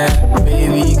 yeah.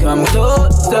 Baby, come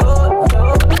closer.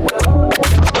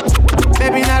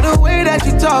 Baby, now the way that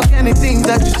you talk and the things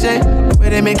that you say, where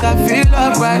they make her feel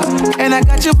alright. And I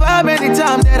got your vibe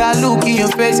anytime that I look in your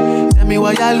face. Tell me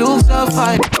why I look so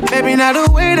fine. Baby, now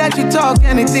the way that you talk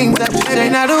and the things that you say.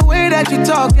 Now the way that you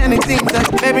talk and the things that.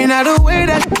 Baby, now the way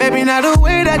that. Baby, now the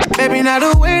way that. Baby, now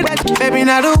the way that. Baby,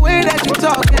 now the way that you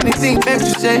talk and the things that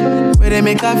you say, where they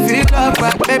make her feel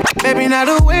alright. Baby, now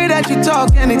the way that you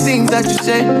talk and the things that you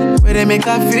say, where they make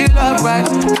her feel alright.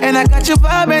 And I got your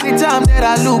vibe anytime that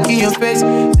I look in your face.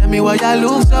 Tell me why I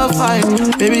look so fine.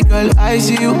 Baby girl, I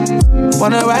see you.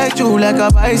 Wanna ride you like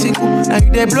a bicycle. Now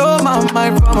you they blow my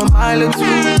mind from a mile or two.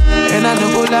 And I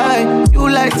don't go lie, you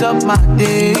light up my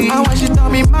day. And when she tell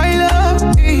me my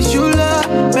love is you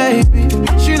love, baby.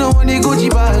 She don't want the Gucci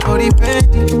bag or the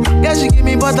Fendi. Yeah, she give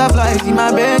me butterflies in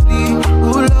my belly.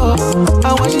 Ooh, Lord.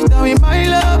 And when she tell me my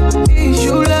love is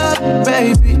you love,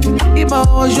 baby. If my heart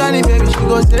was drowning, baby, she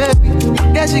go save me.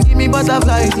 Yeah, she give me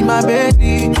butterflies in my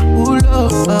belly. Ooh,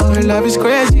 Lord. Her love is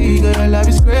crazy, girl, her love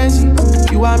is crazy.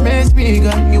 You amaze me,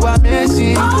 girl, you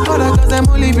amaze. All the girls them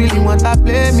only really want to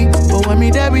play me. But when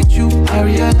me there with you, I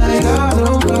realize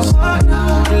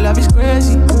her love is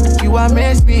crazy. You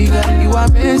amaze me, girl, you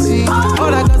amaze.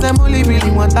 All the girls them only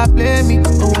really want to play me.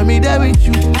 But when me there with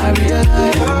you, I realize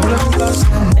best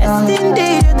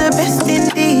indeed, you're the best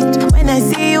indeed. When I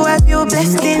see you, I feel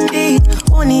blessed indeed.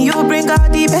 Only you bring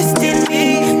out the best in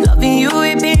me. Loving you,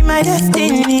 it be my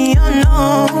destiny. Oh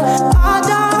no,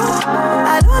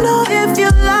 I don't know if you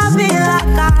love me like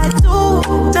I do.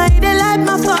 Now you dey light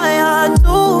my fire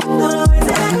too.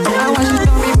 I want you to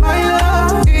tell me my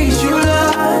love is you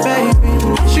love, baby.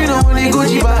 She don't want the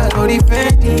Gucci bag or the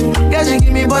Fendi. Yeah, she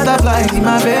give me butterflies in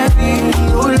my belly.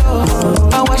 Oh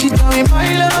Lord, I want you to tell me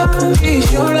my love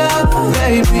is your love,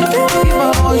 baby. If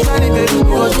my heart's shining, baby, you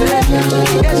go take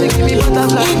it. Yeah, she give me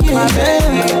butterflies in my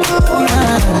belly.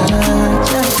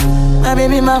 My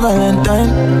baby, my Valentine.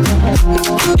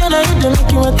 Can I hit the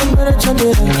make you a temperature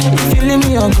better? If you leave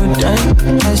me a good time,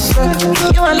 I swear.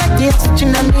 You are like the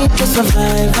oxygen I need to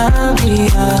survive. I'll be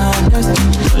honest.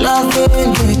 Love it,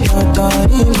 make your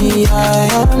body me. I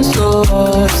am so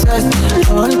obsessed.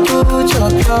 I want to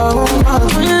chop your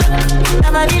mouth.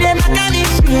 Never did a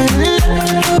mechanism.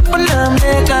 But now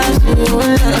make us feel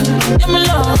love. I'm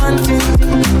love hunting.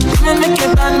 I'm make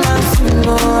it bad man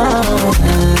single.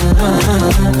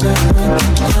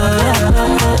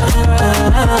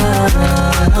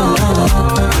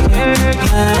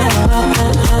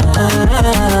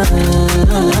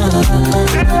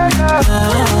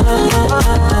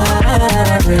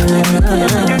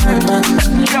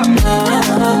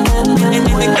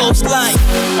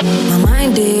 My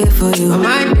mind there for you,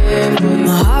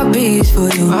 my heart beats for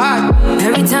you.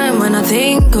 Every time when I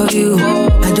think of you,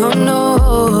 I don't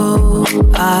know.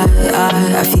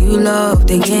 I feel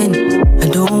loved again. I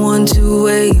don't want to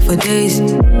wait for days.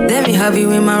 Let me have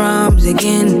you in my arms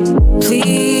again,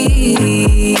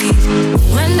 please.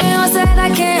 When they all said I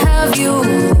can't have you,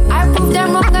 I proved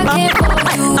them wrong, I can't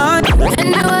hold you.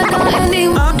 And now I don't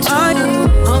anyone to.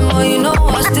 You know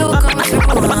I still come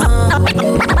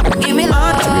through. Give me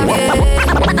love, yeah.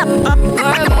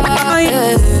 Verbal.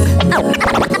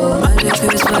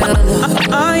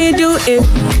 is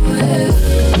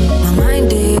my mind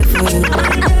did for you,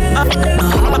 my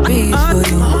heart beats for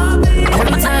you.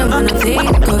 Every time when I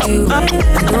think of you, I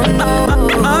don't know.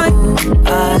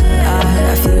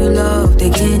 I feel loved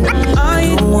again.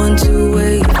 I don't want to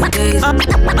wait for days.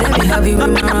 Let me have you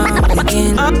in my arms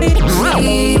again. All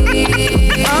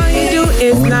you do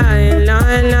is lie,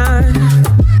 lie, lie.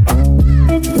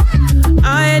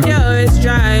 All you do is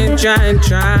try, try,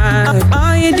 try.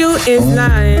 All you do is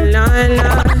lie, lie,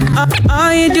 lie.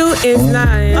 All you do is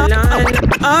lie, lie.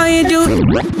 All you do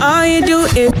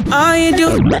is lie,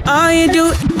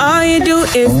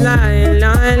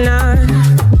 lie.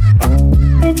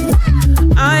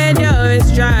 All you do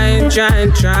is try, try,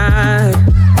 try.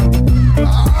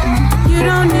 You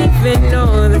don't even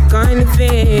know the kind of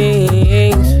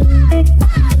things,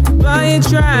 but you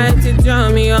try to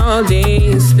tell me all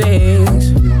these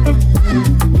things.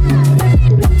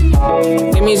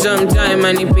 Give me some time,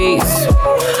 I need peace.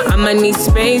 I'ma need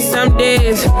space some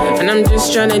days, and I'm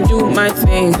just tryna do my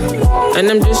thing, and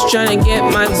I'm just tryna get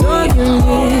my all you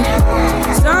need.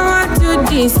 Someone to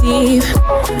deceive,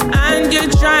 and you're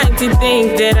trying to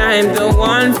think that I'm the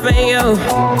one for you.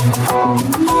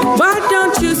 But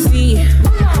don't you see,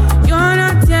 you're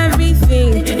not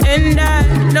everything, and I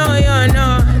know you're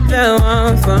not the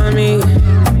one for me.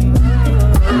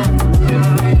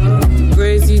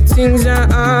 Crazy things are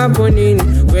happening,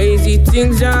 crazy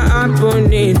things are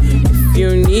happening. If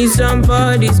you need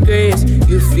somebody's grace,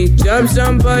 you fit up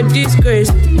somebody's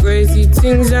grace. Crazy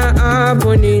things are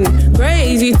happening,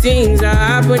 crazy things are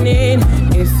happening.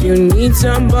 If you need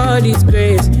somebody's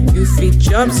grace, you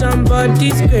fit up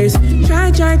somebody's grace.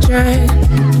 Try, try, try.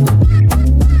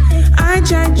 I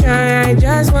try, try, I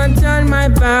just want to turn my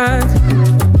back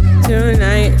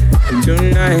tonight,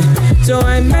 tonight. So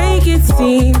I make it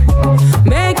seem,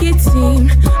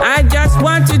 I just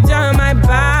want to turn my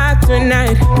back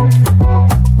tonight.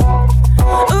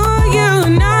 Oh, you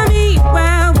know me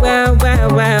well, well, well,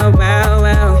 well, well,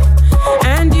 well.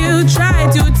 And you try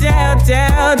to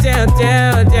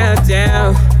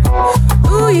tell.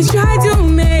 Ooh, you try to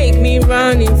make me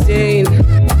run insane.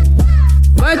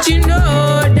 But you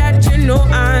know that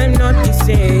I'm not the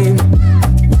same.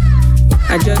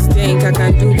 I just think I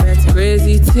can do better.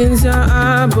 Crazy things are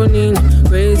happening,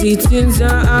 crazy things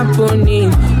are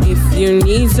happening. If you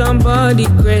need somebody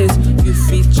grace, you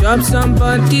fit up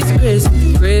somebody's grace.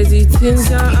 Crazy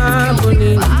things are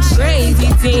happening,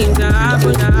 crazy things are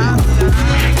happening.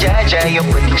 Jaja, you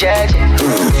put the jaja.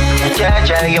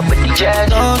 Jaja, you put the jaja.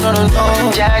 No.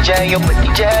 Jaja, you put the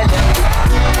jaja.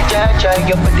 Jaja,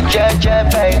 you put the jaja,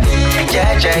 baby.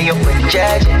 Jaja, you put the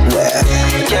jaja.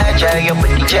 Jaja, you put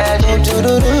the jaja.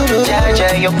 Jaja,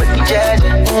 you put the jaja.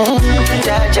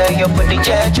 Jaja, you put the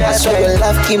jaja. I swear your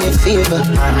love give me fever.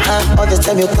 All the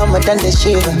time you come and the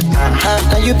shiver.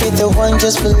 Now you be the one,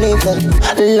 just believe it.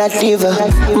 La diva,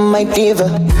 my diva.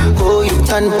 Oh, you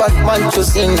turn Batman to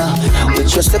Cena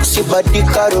with your sexy body,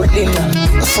 Carolina.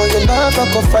 For your love,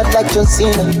 I go fight like John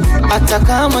Cena.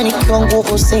 Atakama nikiwa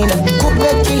nguvu sina. Kupe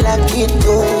kila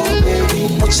kitu,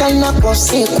 mchana kwa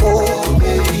siku,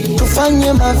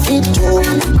 tufanye mavitu,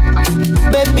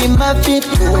 baby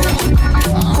mavitu.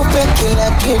 Kupe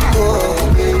kila kitu,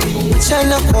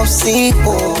 mchana kwa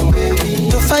siku,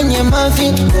 tufanye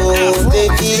mavitu,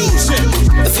 baby.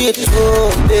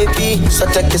 Vitu, baby. So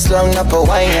take it slow, not a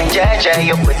wine. Jaja,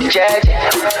 you put the jaja.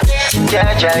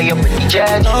 Jaja, you put the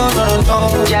jaja.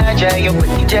 No. Jaja, you put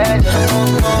the jaja.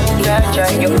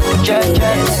 Jaja, you put the jaja.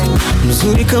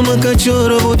 Mzuri kama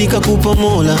kachoro bodi kakupa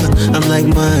mola. I'm like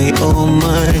my, oh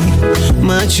my.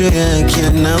 Macho yake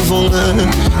yanavonga,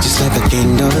 just like a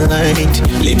candlelight.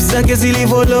 Lips zake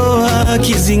zilivoloa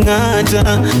kizingata,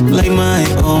 like my,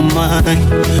 oh my.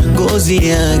 Gozi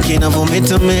yake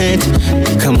inavometameta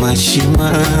kama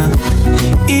shima.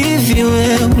 Hivi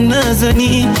wewe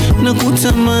unadhani na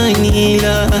kutamani,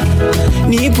 la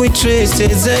nipo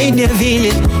interested zaidi ya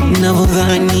vile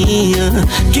ninavyodhania.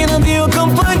 Can I be your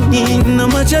company na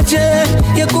machache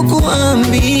ya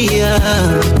kukuambia?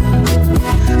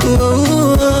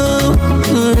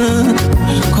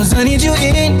 Cause I need you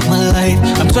in my life.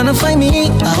 I'm tryna find me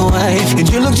a wife, and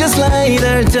you look just like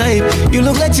her type. You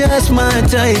look like just my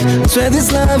type. Swear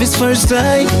this love is first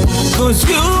sight. Cause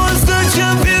you are such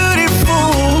a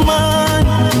beautiful woman.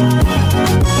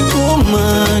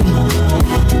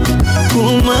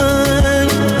 Woman.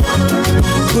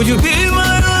 Could you be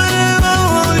my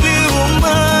only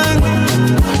woman?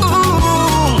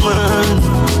 Woman.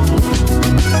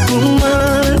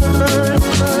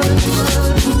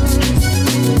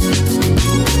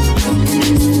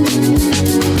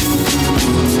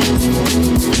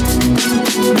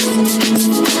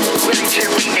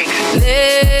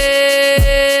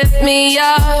 me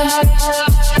up,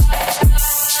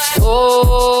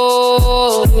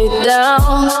 hold me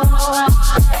down,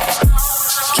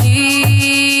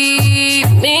 keep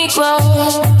me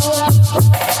close,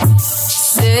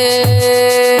 safe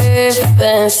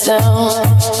and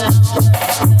sound.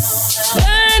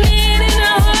 Burning in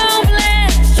a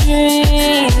hopeless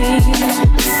dream.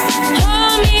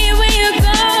 Hold me when you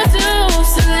go to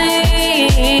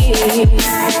sleep.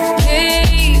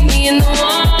 Keep me in the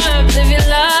warmth of your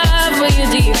love when you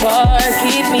depart.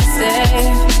 Keep me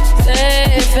safe,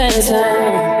 safe and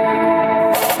sound.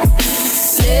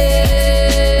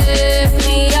 Lift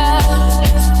me up,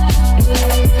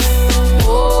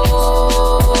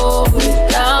 hold me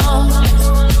down,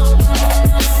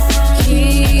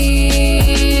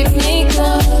 keep me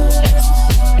close,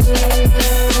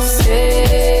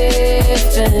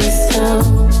 safe and sound.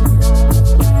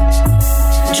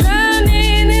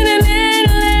 Drowning in an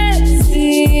endless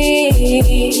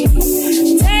sea.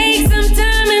 Take some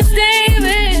time and stay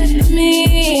with me.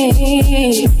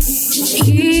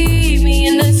 Keep me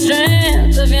in the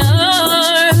strength of your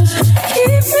arms. Keep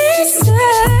me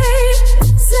safe,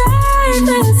 safe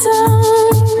and sound.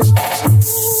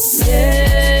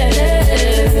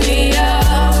 Lift me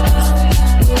up,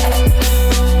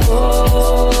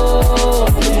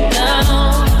 hold me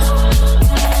down,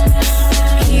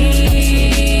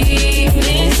 keep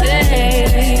me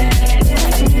safe,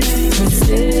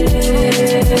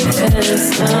 safe and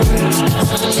sound.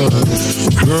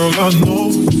 Girl, I know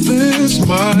this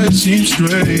might seem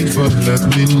strange, but let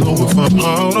me know if I'm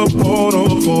out of order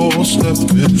for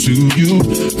stepping to you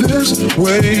this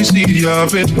way. See,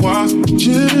 I've been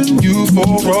watching you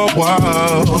for a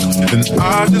while, and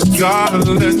I just gotta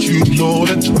let you know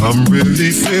that I'm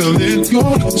really feeling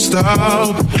your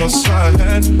style. Plus I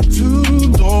had to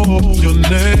know your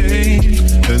name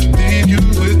and leave you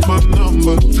with my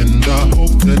number, and I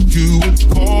hope that you would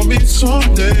call me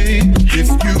someday. If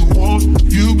you want,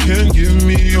 you can give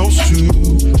me yours too.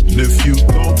 And if you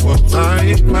don't, well, I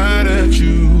ain't mad at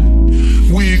you.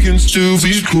 We can still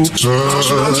be cool. Hey,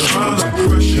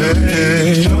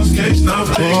 just can't stop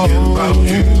thinking about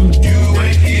you. You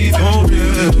ain't even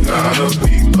real. Gotta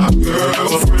be my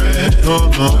girlfriend.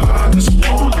 I just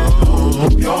wanna know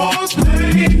your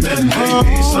name, and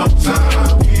maybe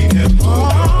sometime we can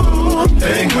hold on.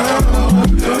 Thank God,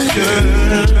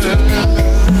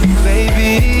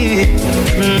 baby.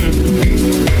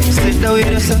 Sit down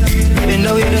with us, bend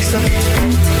down with us.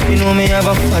 You know me have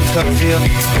a fat cup for you.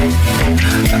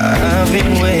 I've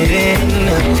been waiting.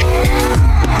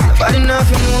 Nobody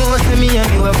nothing knows, say me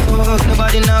and you a fuck.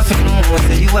 Nobody nothing knows,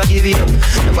 say you a give it up.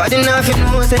 Nobody nothing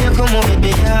knows, say you come over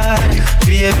me hard.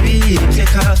 Baby,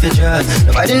 take off the dress.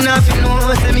 Nobody nothing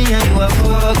knows, say me and you a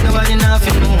fuck. Nobody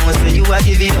nothing knows, say you a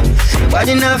give it up.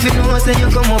 Nobody nothing knows, say you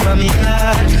come over me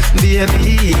hard.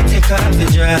 Baby, take off the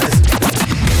dress.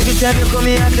 Every time you come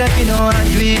here, act like you know I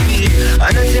do it.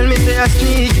 And don't tell me say I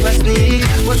sneak, you a sneak.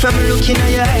 But from looking at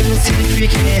your eyes, I see the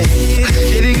freakiness.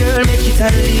 Baby girl, make it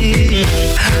a leave.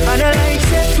 And I like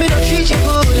sex, me don't treat you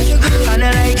good. And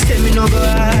I like sex, me no go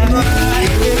hard.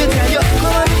 Every time you come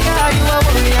on me, you a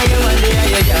want me and you a lay on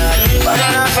your yard. Nobody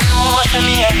nothing knows, say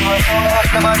me and you a fuck.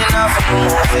 Nobody nothing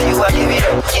knows, say you a give it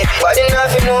up. Nobody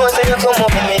nothing knows, say you come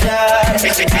over me hard.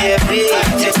 Baby,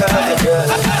 take off the dress.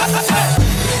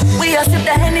 We a sip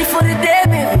the Henny for the day,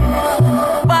 baby.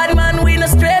 Bad man, we no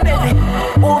stray, baby.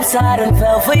 Oops, I done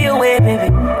fell for your way, baby.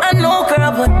 I know,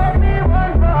 girl, but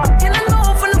and I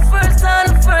know from the first time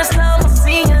I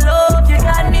seen your love, you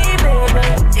got me, baby.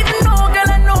 Even though, girl,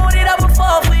 I know that I would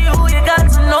fall for you, you got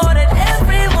to know that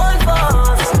everyone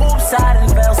falls. Oops, I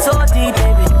done fell so deep,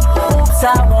 baby. Oops,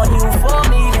 I want you for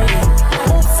me, baby.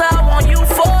 Oops, I want you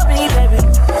for me, baby.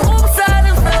 Oops, I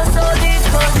done fell so deep,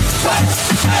 cause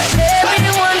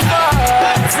everyone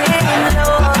falls in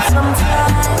love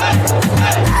sometimes.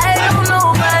 I don't know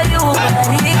about you,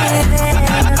 but it is.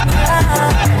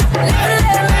 Let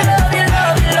me love you,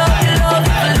 love you, love you, love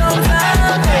you for a long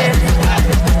time, baby.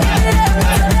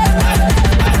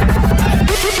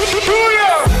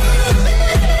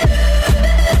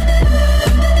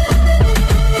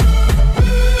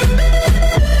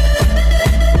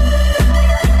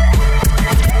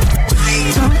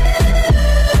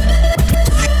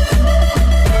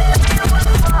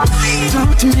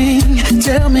 Talk to me,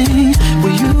 tell me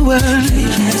where you were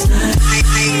last night.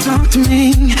 Talk to me,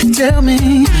 tell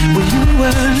me where you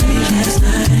were last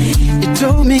night. You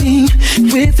told me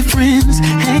with the friends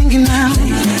hanging out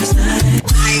last night.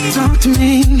 Talk to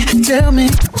me, tell me.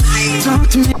 Talk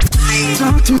to me,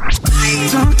 talk to me,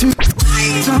 talk to me,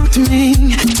 talk to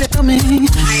me, tell me.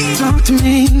 Talk to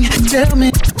me, tell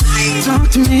me. Talk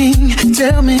to me,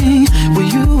 tell me where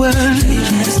you were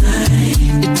last night.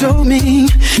 You told me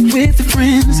with the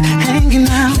friends hanging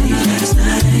out last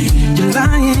night. You're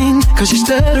lying cause you're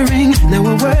stuttering. Now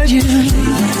where were you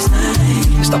last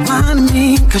night? Stop lying to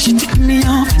me cause you're ticking me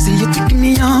off. See you're ticking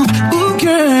me off. Ooh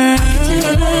girl, why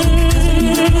you lie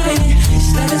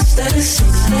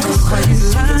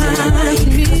to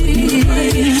me?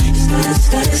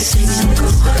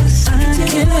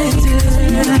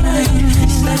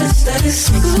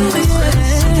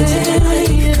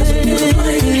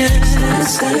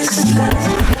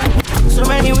 So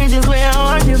many reasons where I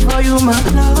want it for you, my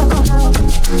love.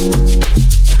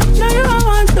 Now you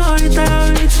want all the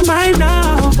time, it's my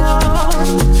love.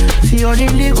 See all the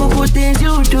little good things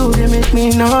you do, they make me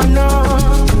no.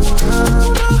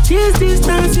 This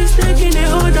distance is taking a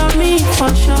hold of me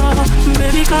for sure.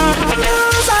 Baby, come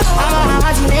closer. I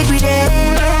want to make me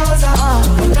there.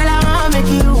 Girl, I want to make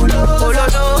you. Oh, no.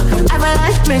 I feel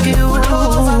like making you.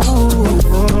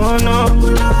 Oh, no.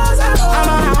 I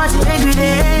want to make me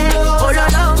there. Oh, no.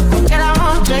 Girl, I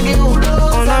want to make you. Oh, no.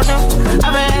 I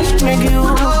feel like making you.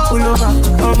 Pull over.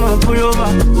 Pull over.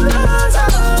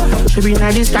 Should be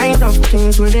not these kind of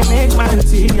things where they make man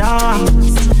see ya.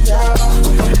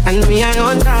 And me, I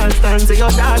understand, so your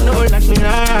dad know like me,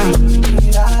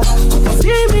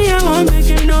 See me, I won't make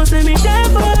you know, say me there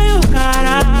for you,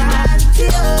 cara.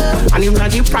 And if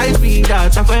not the price be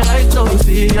that, I feel like don't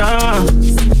see ya.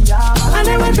 I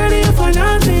never tell you for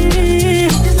nothing.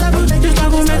 Just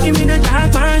love making me the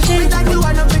dark machine. Just like the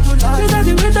way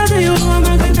that you want,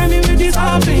 man, can tell me with this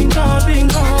hopping. I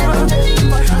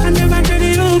never tell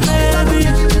you, baby.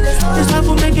 Just love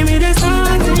making me the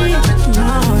something. No.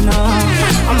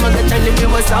 I'm gonna tell you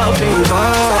what's up, baby. I'm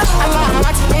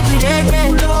gonna make me dead.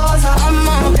 I'm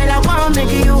gonna want to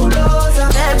make you.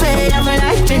 Baby, I'm gonna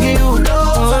like make you.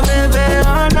 Oh, baby,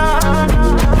 oh, no.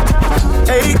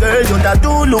 Hey girl, you that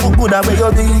do look good at where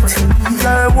you do it.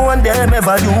 Girl, one them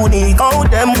ever unique. How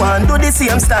them want do the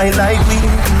same style like we.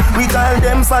 We call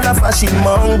them follow fashion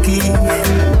monkey.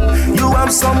 You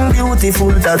have some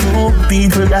beautiful tattoo.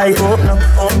 People like oh no.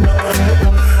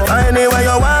 Anyway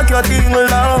you walk your thing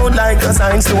loud like a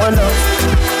sign to one love.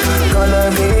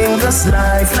 Coloring this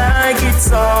life like it's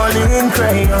all in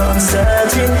crayon.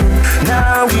 Searching,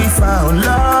 now we found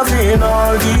love in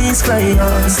all these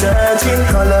crayons. Searching,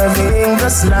 coloring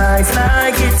this life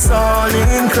like it's all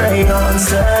in crayon.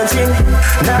 Searching,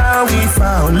 now we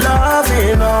found love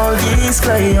in all these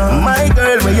crayons. My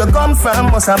girl, where you come from,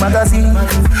 must a magazine.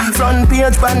 Front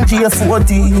page, Banjia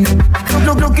 14.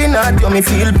 Looking at you, me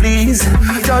feel pleased.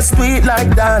 Just sweet like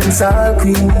dancehall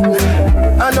queen.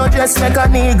 I know just make a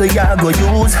nigga ya go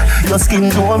use. Your skin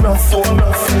too rough.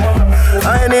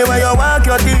 Anyway you walk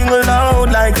your thing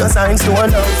loud like a sign to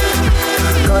love.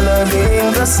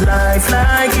 Coloring this life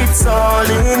like it's all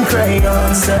in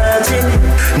crayon. Searching,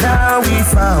 now we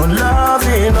found love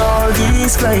in all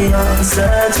these crayons.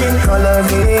 Searching,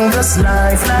 coloring this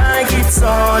life like it's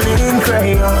all in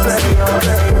crayon.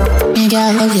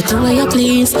 Girl, you do what you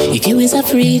please. If you is a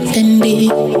freak, then be.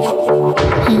 So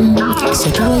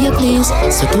do what you please.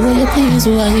 So do what you please,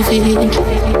 wifey.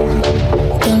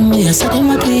 Tell me, I said them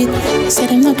not do it. Said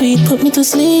them not do it, put me to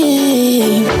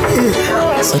sleep.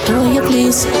 So do what you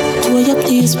please. Do what you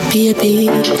please, baby.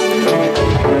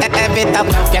 Every time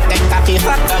you take coffee,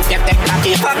 fuck up, you take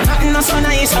coffee, fuck. Nothing no so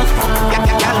nice, girl,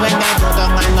 when they go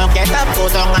down and no get up, go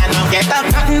down and no get up.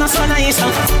 Nothing no so nice,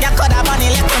 you could have money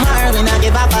left tomorrow, we not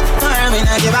give up,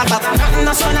 Nothing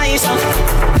no so nice,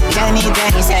 Jenny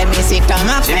said me sick to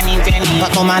my Jenny,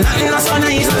 but come on, nothing no so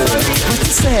nice. What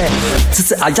to say? To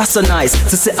say I just so nice,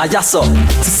 to say I just so,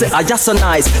 to say I just so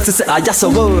nice, to say I just so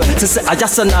good, to say I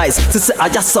just so nice, to say I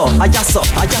just so, I be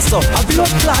not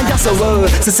blind, just so good,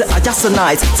 to say I just so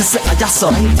nice, to say I just so,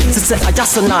 to say I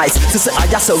just so nice, to say I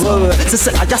just so good, to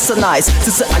say I just so nice,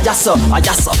 to say I just so.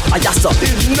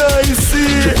 It's nice.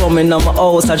 She coming on my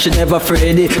house and she never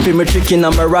afraid it. Feel me tricking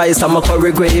on my rice, I'm a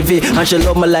curry gravy, and she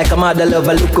love me like a mother love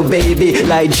a little baby,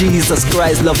 like Jesus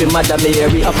Christ loving Mother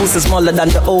Mary. I pussy smaller than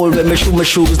the old when me shoe my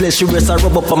shoes, let she rest I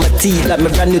rub up on my teeth like my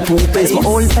brand new toothpaste. My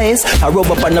old face, I rub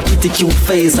up on a pretty cute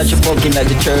face, and she fucking at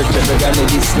the church when my granny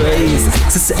disgrace.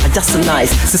 She say I just so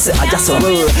nice, she say I just so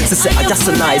good, she say I just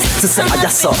so nice, she say I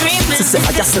just so, she say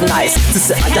I just so nice, she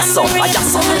say I just so. You're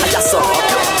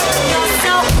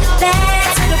so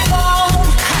bad to the bone,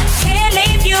 can't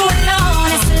leave you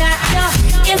alone. It's like you're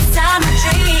inside my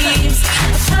dreams, a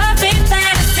perfect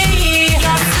fantasy.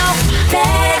 You're so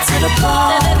bad to the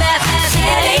bone,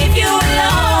 can't leave you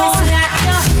alone. It's like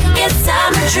you're inside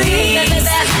my dreams, a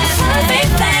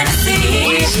perfect fantasy.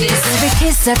 Every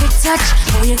kiss, every touch.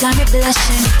 Oh, you got me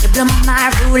blushing. You blow my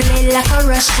mind, ruling like a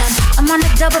Russian. I'm on the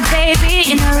double,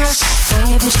 baby, in a rush.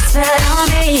 Baby, she fell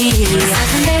on me.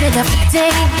 I've made it up to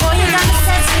day. Oh, you got me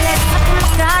senseless. I put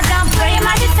my guard down, pray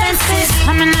my defenses.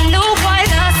 I'm in a loop, boy,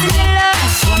 lost in your love.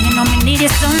 Oh, you know me need you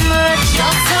so much.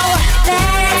 You're so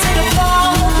bad to the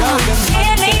bone.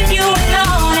 Can't leave you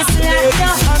alone. It's like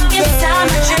you're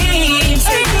inside my dreams.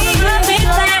 Love me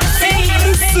like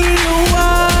see you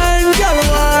wine, girl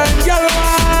wine, girl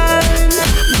wine.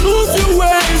 Move your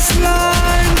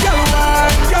waistline, girl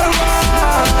wine, girl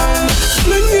wine.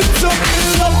 Fling it up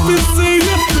and let me see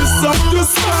you twist up your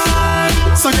spine.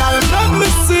 So girl, let me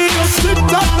see you slip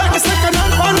up like a second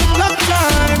hand on clock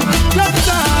time, clock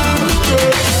time.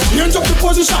 Change up the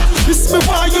position, this me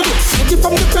why you do. Take it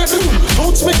from the bedroom,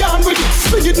 out me gone with you.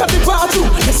 Bring it to the bathroom,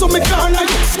 that's so me gone like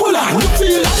you. Hold on, you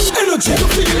feel it, energy you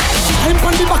feel it. I'm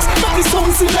on the box, make the sound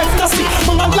see left to see.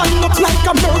 Man I line up like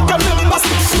American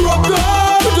embassy. Struggle,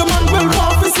 the man well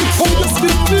want to see. How you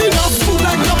still clean up, food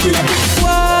like a baby.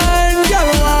 Wine,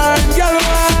 girl wine, girl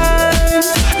wine.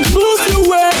 Move your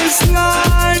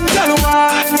waistline, girl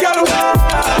wine, girl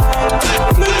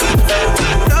wine.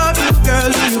 Love you girl,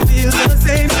 you feel the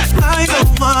same. I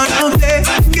don't wanna play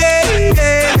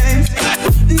games,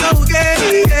 no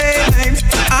games.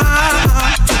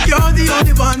 You're the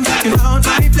only one that can hold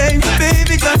my flame.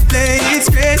 Baby, just play it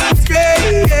straight,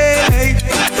 straight.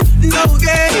 No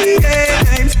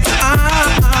games.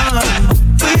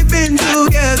 We've been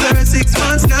together 6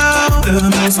 months now. The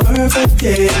most perfect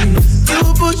days.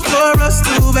 You pushed for us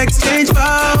to exchange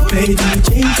vows. Made me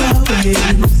change our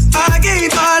ways. I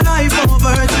gave my life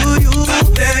over to you,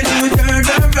 then you turned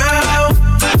around.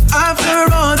 After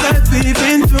all that we've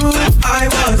been through, I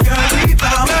was your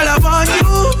rebound. Girl, I want you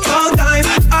all time.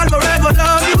 I'll forever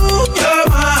love you. You're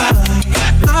mine.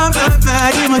 I'm not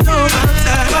mad, even though I'm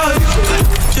sad about you.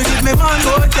 So give me one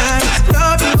more chance.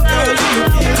 Love you, girl.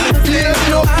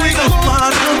 I don't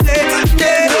want to play.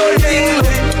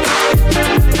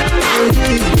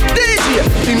 DJ,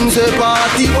 him say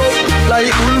party up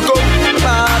like Hulk up.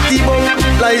 Party bump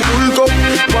like Hulk up.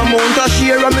 One month a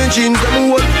share of me jeans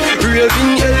them old.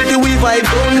 Raving healthy we vibe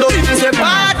down up. Him say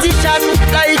party shot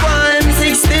like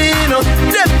 116.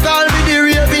 Them call me the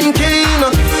raving king.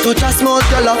 Touch a small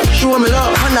girl, show me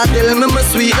love. And I tell me my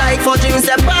sweet like fudge. Him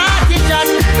say party shot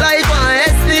like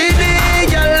 1 STD.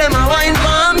 Girl them a wine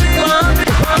for me.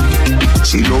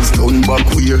 She loves down back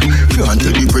way. Can't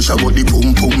tell the pressure but the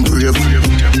pum pum brave.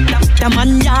 The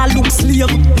man ya look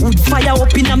slave. Wood fire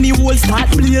up in a me whole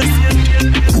start blaze.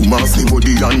 Boom off me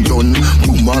body and done.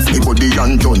 Boom off me body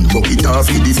and done. Bucket off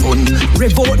with the sun.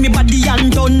 Rev out me body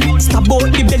and done. Stab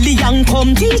out me belly and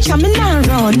come. Teacher me now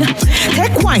run.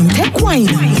 Take wine, take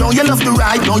wine. Now you love the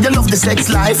ride, now you love the sex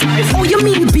life. Oh you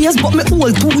mean beers but me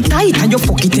hold too tight. And you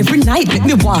fuck it every night. Let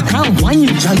me walk and wine.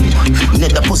 Johnny,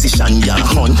 net the position ya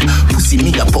hunt. Pussy me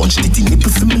a punch, the thing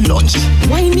nipple for me lunch.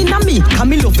 Wine in a me, can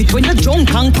me love it when you're drunk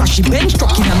and crash the bench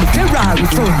truck in a me Ferrari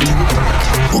front.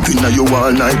 Hooking at you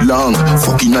all night long,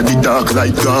 fucking at the dark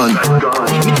light gone.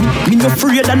 Me no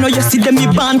afraid I know you see them me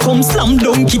band come slam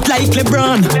dunk it like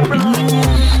LeBron.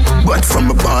 But from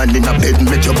a band in a bed,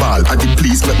 make your ball. I did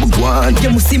please make me go on.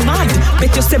 You must see mad.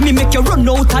 Bet you say me make you run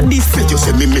out of this. Bet you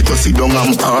say me make you sit down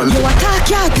and fall. You attack,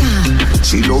 you attack.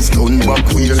 She loves down back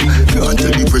wheel. Can't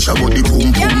tell the pressure but the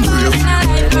boom boom brave.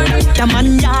 The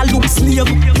man ya look slave.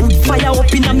 Wood fire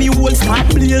up in a me whole start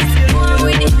blaze. Go on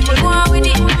with it, go on with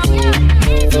it.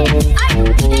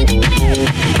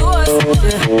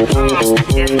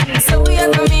 So we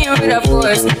are coming here with a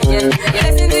force.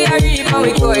 Listen to your reap and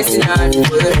we coursing on.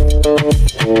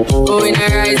 Oh, in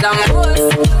our eyes and boast.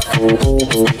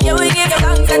 Yeah, we give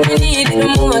thanks that we need it the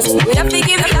most. We have to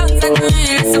give thanks that we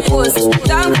really supposed to.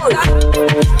 Thankful.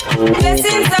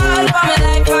 Blessings all for my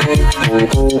life and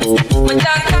my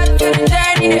thank God for the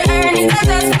journey, the earnings, and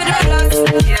just for the loss.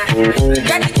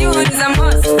 Gratitude is a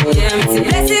must.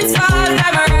 Blessings fall by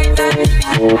my right hand.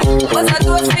 Was a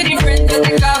toast for the friends that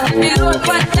take off the load.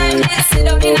 One time they sit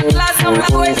up in a class on my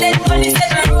board. Then police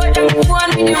said the road and we go on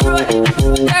with the road.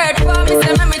 Third form is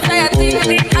a memory tired thing.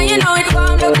 And you know it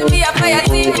warmed up to be a fire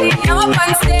thing. Now up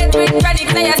on stage with chronic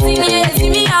fire sing. Yeah, see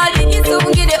me all biggie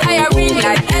soon get the higher ring.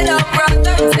 Like hello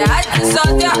brother, say I just saw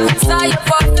you. Saw your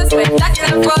photo,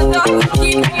 spectacular photo.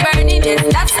 Keep it burning, yes,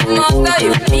 that's the motto.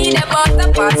 You need a butter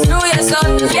pass through your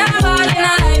soul. Yeah, all in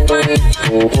a life, man.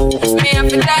 Me have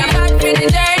to die back for the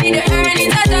journey, the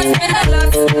earnings, I just for the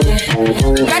loss. Yeah.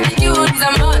 Gratitude is a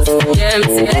must. Yeah,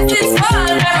 blessings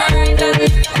fall never right hand.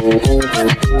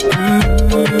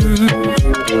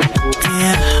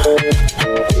 Yeah.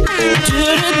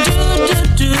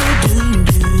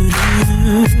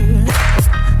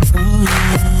 Oh, yeah.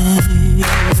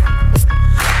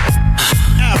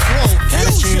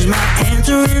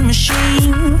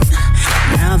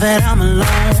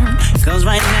 alone. Cause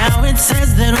right now it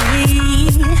says that we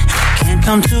can't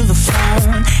come to the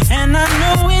phone. And I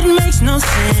know it makes no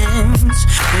sense,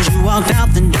 cause you walked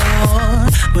out the door.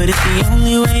 But it's the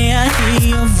only way I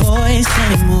hear your voice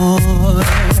anymore.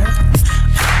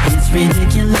 It's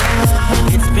ridiculous.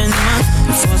 It's been months,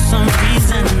 and for some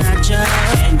reason I just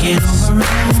can't get over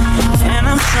it. And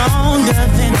I'm stronger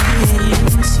than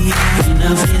this. Yeah,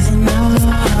 enough is enough.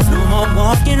 No more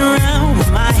walking around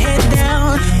with my head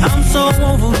down. I'm so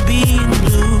over being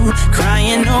blue,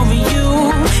 crying over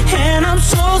you. And I'm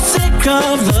so sick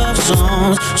of love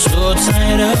songs, so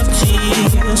tired of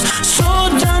tears, so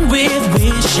done with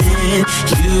wishing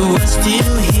you were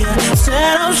still here.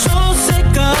 Said I'm so sick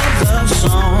of love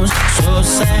songs, so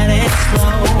sad and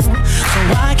slow. So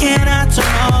why can't I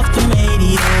turn off the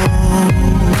radio?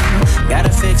 Gotta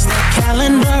fix that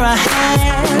calendar I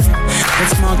had.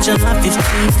 It's not July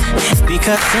 15th,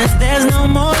 because since there's no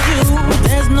more you,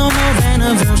 there's no more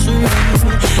anniversary.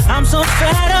 I'm so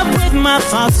fed up with my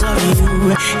thoughts of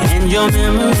you and your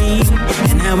memory,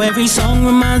 and how every song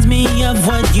reminds me of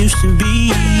what used to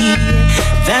be.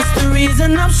 That's the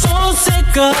reason I'm so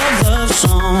sick of love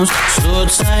songs, so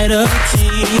tired of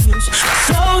tears,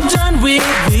 so done with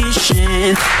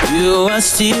wishing you are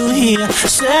still here.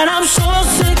 Said I'm so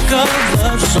sick of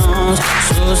love songs,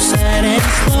 so sad and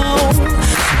slow.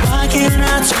 Why can't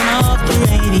I turn off the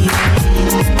radio?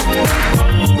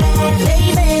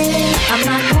 Baby, I'm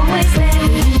not always there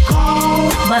when you call,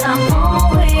 but I'm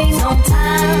always on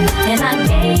time, and I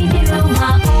gave you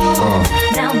my all.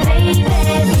 Now baby, be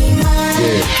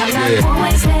mine. I'm not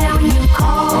always there when you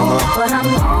call, but I'm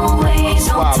always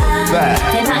on time,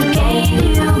 and I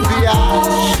gave you my all.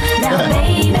 Now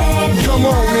baby, come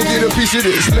on and get a piece of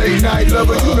this late night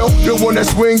lover. You know, the one that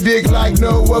swing dick like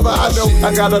no other. I know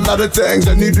I got a lot of things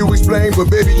I need to explain, but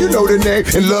baby, you know the name,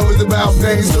 and love is about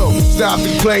pain. So stop the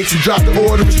complaints and drop the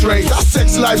order of restraints. Our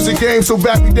sex life's a game, so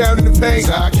back me down in the pain.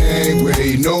 I can't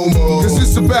wait no more, cause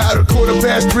it's about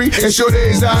 3:15, and sure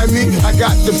days I me. I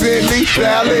got the Bentley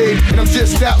Ballet, and I'm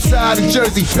just outside of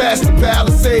Jersey, past the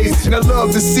Palisades. And I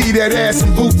love to see that ass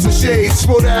in boots and shades,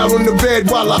 spread out on the bed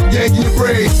while I'm yanking your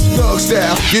braids. Thug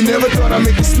style, you never thought I'd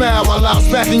make you smile while I'm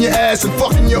smacking your ass and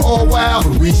fucking you all wild.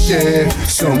 But we share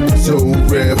something so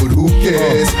rare, but who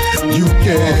cares? You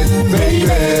care, baby.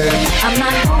 I'm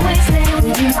not always there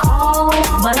when you call,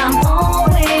 but I'm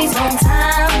always on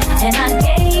time, and I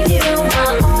gave you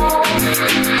my all.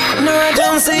 No, I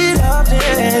don't say it often,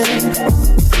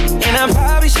 and I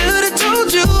probably should have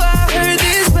told you I heard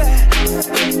this bad.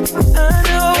 I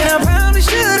know, and I probably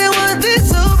shouldn't want this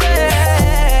so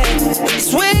bad.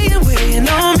 It's weighing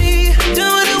on me.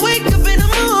 Don't wanna wake up in the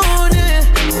morning.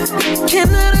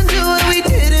 Cannot undo what we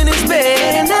did in this bed,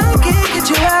 and I can't get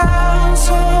you out,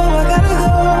 so I gotta go.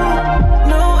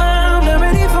 No, I'm not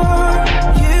ready for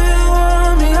you.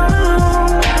 Want me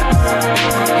alone,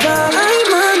 but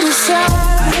I'm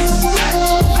undecided,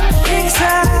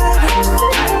 excited,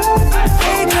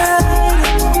 and I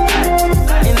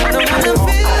don't wanna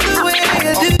feel the way I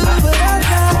do, but I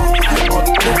got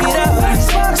look at all these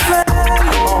sparks fly.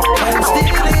 I'm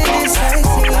still indecisive,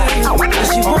 but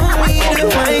she want me to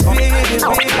wipe it.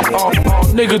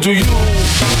 Nigga, do you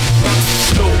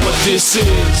know what this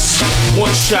is?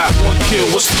 One shot, one kill,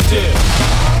 what's the deal?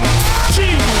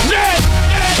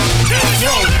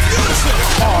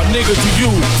 Nigga, do you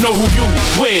know who you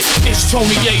with? It's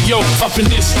Tony Yayo up in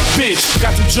this bitch.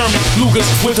 Got them German Lugers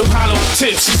with them hollow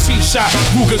tips. C-shot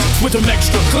Rugers with them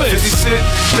extra clips. He sit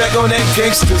back on that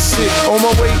gangster shit. On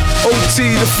my way,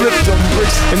 OT to flip them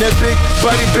bricks. And that big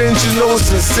body bench, you know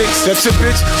it's a 6. That's your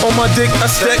bitch on my dick,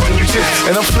 I stack them chips.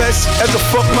 And I'm flesh as a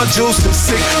fuck, my juice is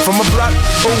sick. From a block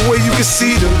away, you can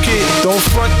see them kid. Don't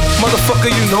front,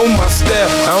 motherfucker, you know my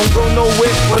style. I don't go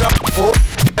nowhere without for.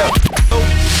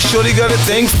 Shorty got a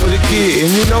thing for the kid,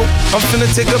 and you know I'm finna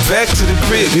take her back to the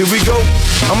crib. Here we go,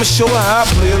 I'ma show her how I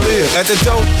play a live. At the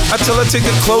door, I tell her take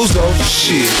the clothes off.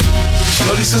 Shit,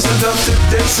 shorty so seductive,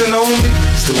 dancing on me.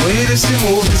 It's the way that she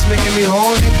moves, it's making me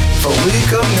horny. If I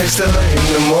wake up next to her in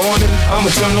the morning, I'ma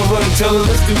turn over and tell her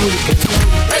let's do it again.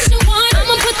 Listen one,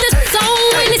 I'ma put this on.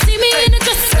 When they see me in the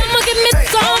dress, I'ma give me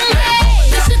some.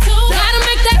 Listen two, gotta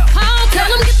make that call.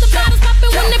 Tell them get the bottles poppin'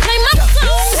 when they play my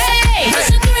song. Hey,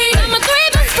 listen three, I'm a three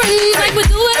best friends. Like we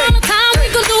do it all the time, we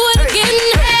gon' do it again.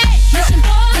 Hey, listen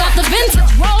four, got the vintage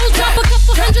rolls. Drop a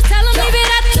couple hundred, tell them leave it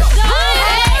at the door.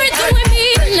 Hey, it's doing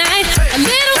me tonight. A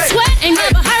little sweat ain't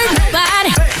never hurt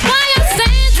nobody. Why I'm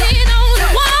standing on the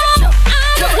wall?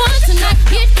 I'm the one tonight.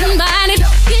 Get invited,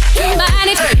 get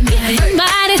invited, get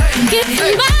invited, get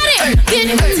invited, get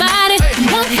invited.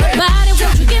 Want your body,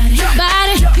 won't you get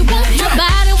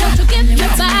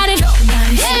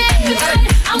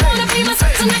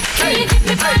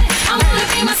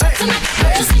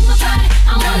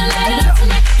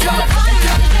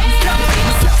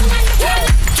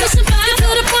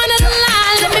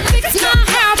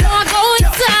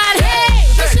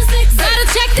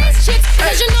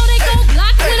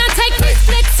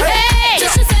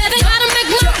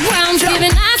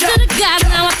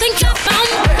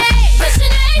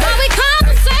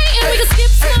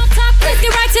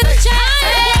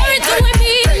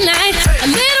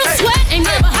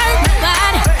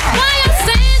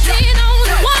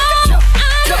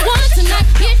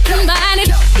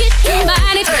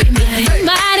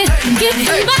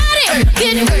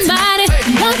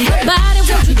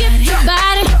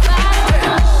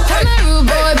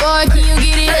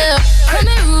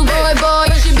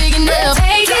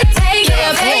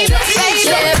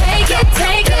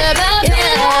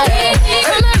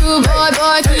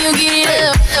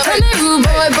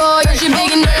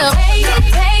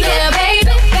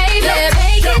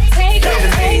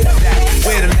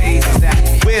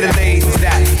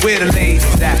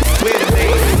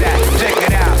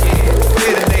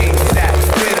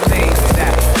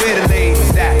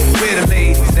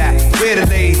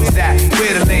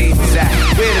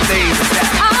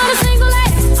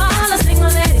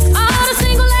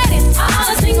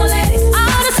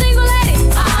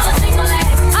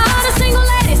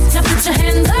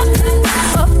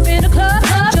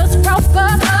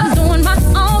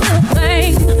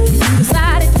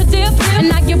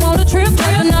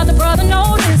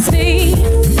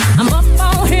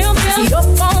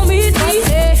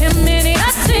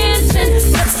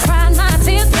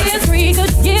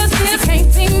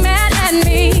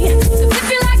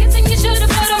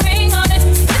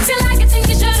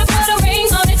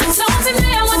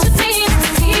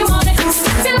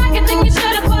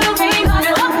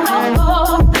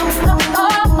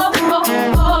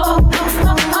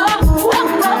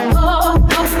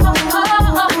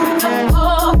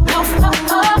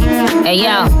Hey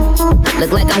yo,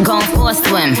 look like I'm going for a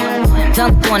swim.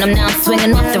 Dunked on him, now I'm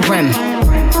swinging off the rim.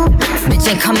 Bitch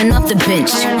ain't coming off the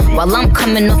bench while I'm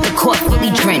coming off the court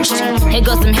fully drenched. Here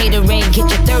goes some haterade,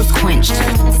 get your thirst quenched.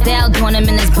 Style doing him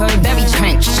in this Burberry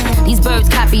trench. These birds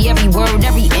copy every word,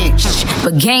 every inch.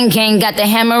 But gang got the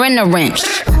hammer and the wrench.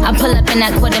 I pull up in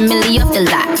that $250,000 off the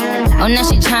lot. Oh, now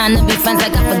she tryna be friends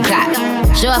like I forgot.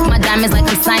 Show off my diamonds like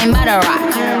I'm signed by the rock.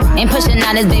 Ain't pushing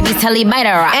out his baby's telly by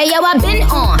the rock. Hey yo, I been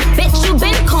on, bitch you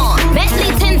been con. Bentley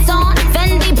tints on,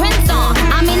 Fendi prints on.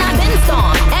 I mean I been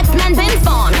storm, X-Men been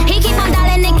formed. He keep on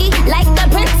dialing Nicky like the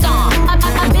prince on.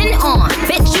 I been on,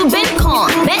 bitch you been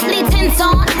con. Bentley tints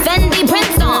on, Fendi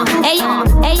prints on. Ayo.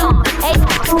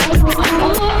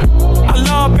 I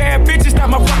love bad bitches, that's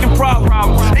my fucking problem.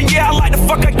 And yeah, I like the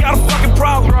fuck, I got a fucking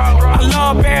problem. I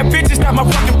love bad bitches, that's my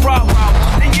fucking problem.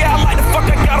 And yeah, I like the fuck,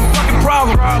 I got a fucking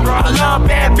problem. I love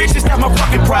bad bitches, that's my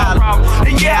fucking problem.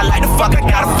 And yeah, I like the fuck, I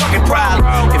got a fucking problem.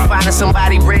 If finding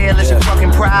somebody real is your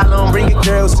fucking problem, bring your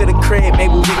girls to the crib,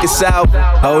 maybe we can solve.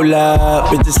 Hold up,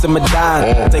 bitches to my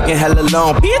dime. Taking hella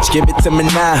long, bitch, give it to me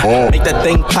now. Make that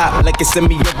thing pop like it's in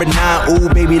me every night. Ooh,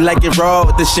 baby, like it raw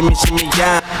with the shimmy,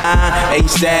 yeah.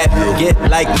 ASAP, get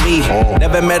like me.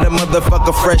 Never met a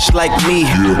motherfucker fresh like me.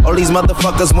 All these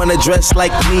motherfuckers wanna dress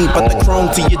like me, but the chrome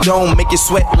to your dome make you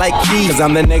sweat like me. Cause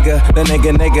I'm the nigga.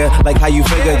 Like how you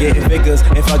figure, getting figures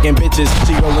and fucking bitches.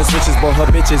 She rolling switches, bought her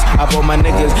bitches. I bought my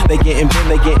niggas. They getting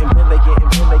big.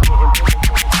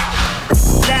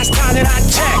 Last time that I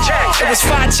checked, it was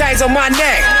 5 chains on my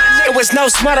neck. It was no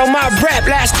smut on my rep.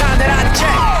 Last time that I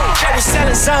checked, I was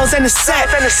selling zones in the set.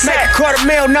 Make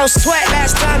 $250,000, no sweat.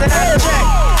 Last time that I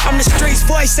checked, I'm the streets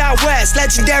voice out west.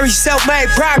 Legendary self-made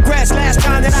progress. Last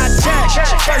time that I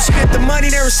checked, first you get the money,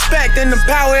 then respect, then the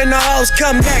power and the hoes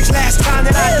come next. Last time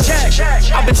that I checked,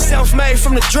 I've been self-made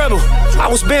from the dribble. I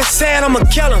was been saying I'm a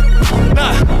killer.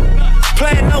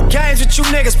 Playing no games with you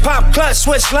niggas. Pop clutch,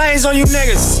 switch lanes on you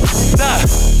niggas.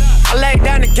 I laid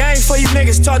down the game for you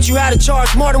niggas. Taught you how to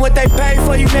charge more than what they pay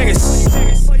for you niggas.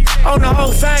 Own the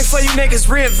whole thing for you niggas.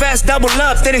 Reinvest, double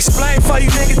up, then explain for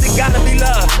you niggas. It gotta be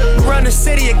love. Run the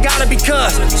city, it gotta be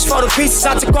cuz. Just for the pieces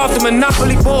I took off the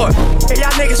Monopoly board. Hey,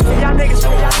 y'all niggas.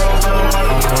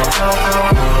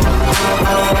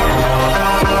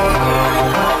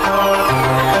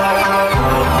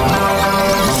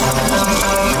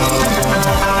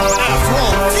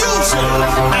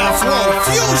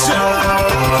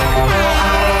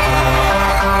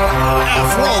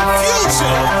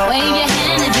 Wave your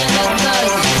hand if you look good.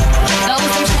 Throw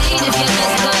some shade if you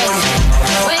look good.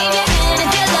 Wave your hand if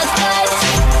you look good.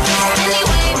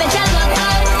 Anyway, but you look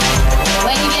good.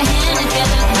 Wave your hand if you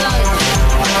look good.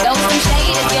 Throw some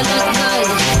shade if you look good.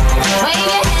 Wave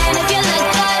your hand if you look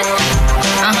good.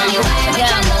 Anyway, but you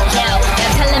look good.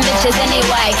 They're telling bitches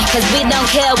anyway, cause we don't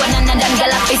care what none of them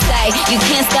galapi say. You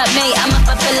can't stop me, I'ma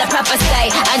fulfill a proper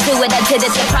say. I do it, I did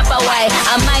it the proper way.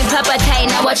 I might propertate,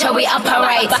 now watch how we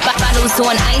operate. Bottles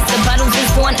on ice, the bottles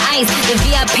is on ice. The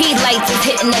VIP lights is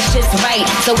hitting that shit's right.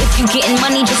 So if you getting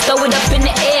money, just throw it up in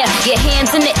the air. Your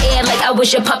hands in the air like I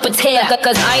was your puppeteer.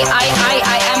 Cause I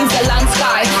am the land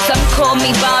sky. Some call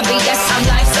me Barbie, yes I'm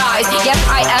life size. Yes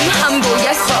I am humble,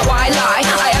 yes but why lie?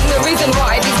 I am the reason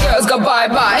why these girls go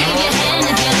bye-bye. Wave your hand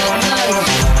if you look good.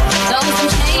 Throw some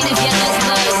shade if you look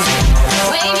good.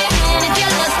 Wave your hand if you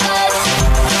look good.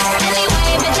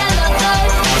 Anyway, but you look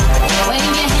good.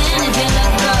 Wave your hand if you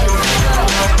look good.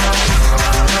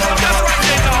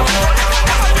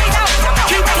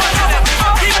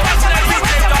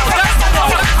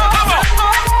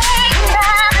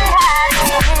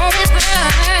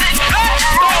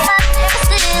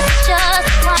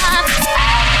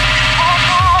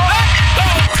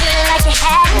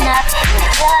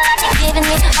 Giving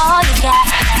me all you got.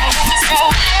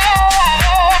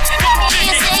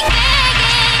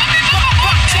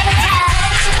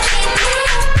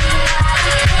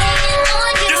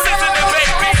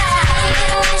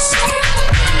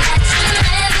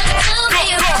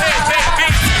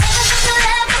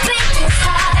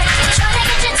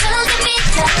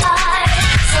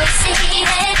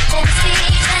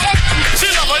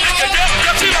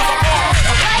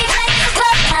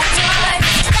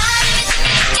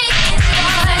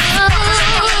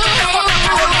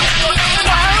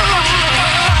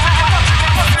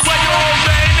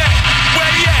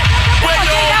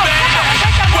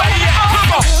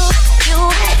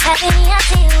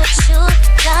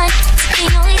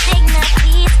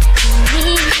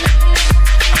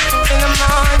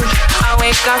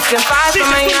 Got your five from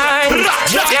my yard.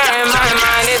 Yeah, in my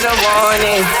mind is a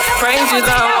warning. Pray to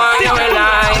the one you're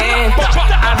relying.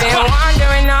 I've been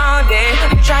wandering all day.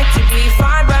 Tried to be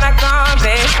fine, but I can't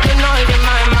be. The noise in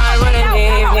my mind running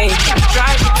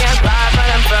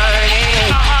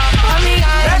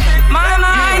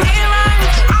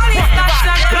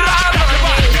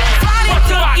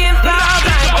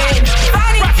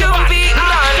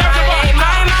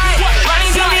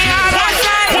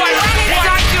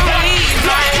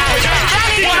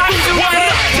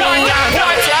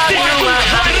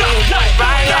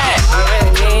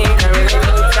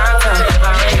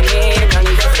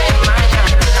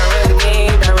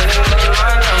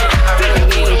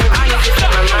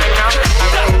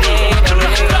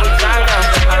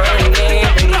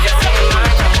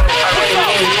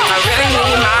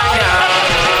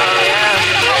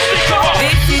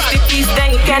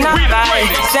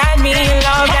me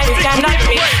love that you cannot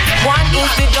reach. One is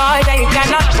the joy that you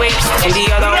cannot wait, and the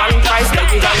other one price that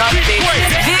you cannot pay.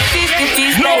 This is the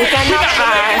peace that you cannot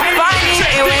buy.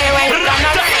 Finding a way where you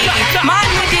cannot see. Man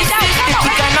with this system you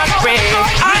cannot break.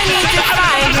 I need to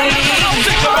find relief.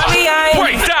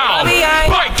 Break down,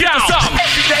 break down.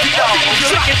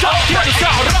 Check it out, check it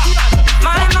out.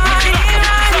 My mind is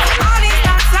running, all these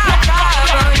thoughts are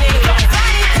governing. I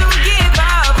need to give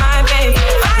up my baby.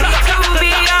 I need to be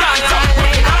on your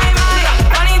lane. My mind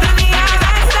running to the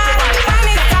other side. And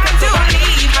it's time to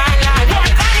leave my life.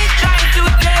 And it's trying to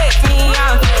take me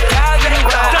out. Girl, you know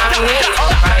what I need.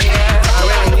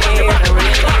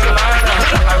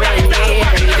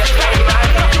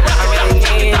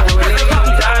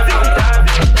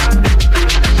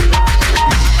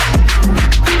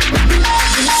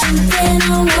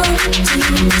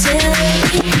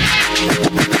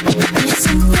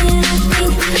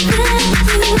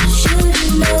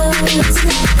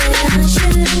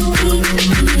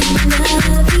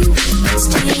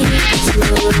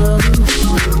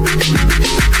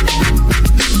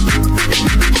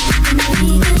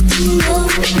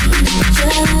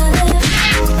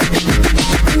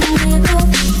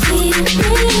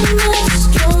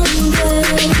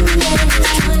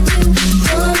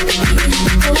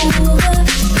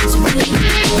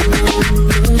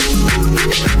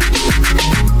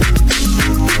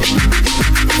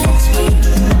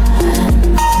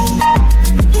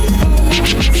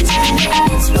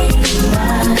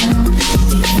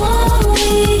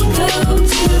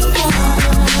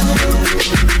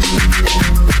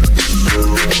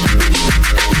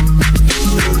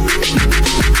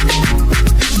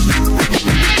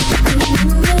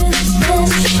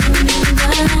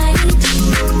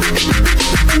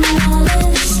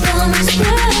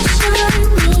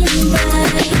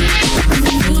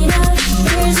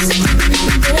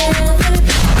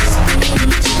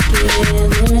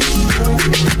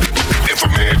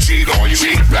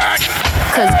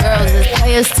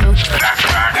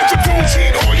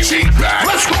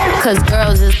 Cause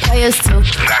girls is players too.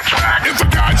 If a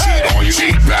guy cheat on you,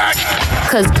 cheat back.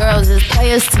 Cause girls is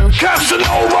players too.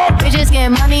 Casanova. Bitches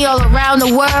getting money all around the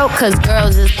world. Cause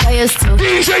girls is players too.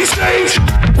 DJ Stage.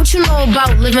 What you know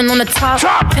about living on the top?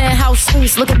 Penthouse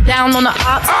suites, looking down on the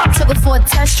ops. Took her for a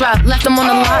test drive, left them on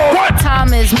the lot. What?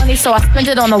 Time is money, so I spend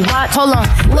it on a watch. Hold on,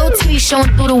 little T showing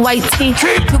through the white tee.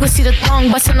 You can see the thong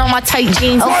busting on my tight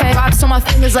jeans. Okay, rocks on my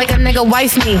fingers like a nigga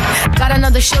wife me. Got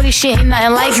another shorty, shit ain't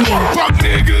nothing like me. Fuck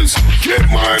niggas, get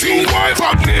money.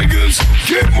 Fuck niggas,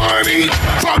 get money.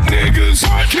 Fuck niggas,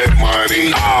 get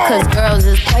money. Cause girls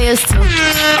is players too.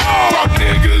 Fuck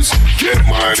niggas, get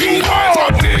money.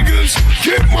 Fuck niggas,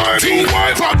 get money.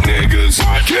 Fuck niggas,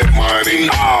 get money.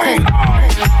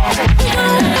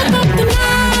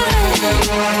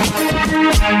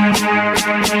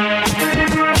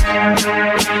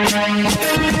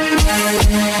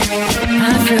 I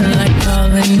feel like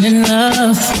falling in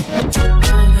love.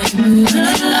 I'm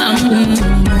in the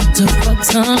mood to fuck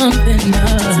something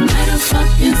up. Tonight I'm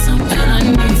fucking something. I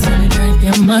need some drink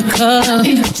in my cup.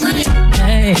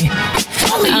 Hey,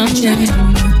 I'm in the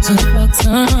mood to fuck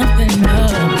something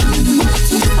up.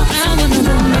 I wanna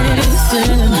go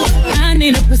missing. I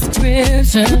need a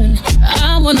prescription. I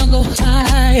wanna go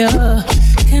higher.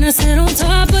 Can I sit on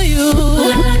top of you?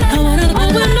 I wanna go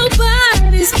where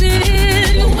nobody's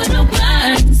been. Where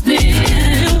nobody's been.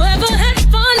 Whoever had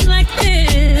fun like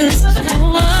this.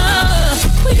 Oh,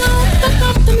 we gon' fuck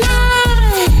up the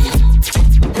night.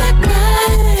 Black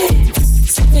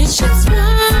lights. Spaceships fly.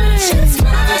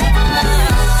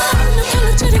 I'm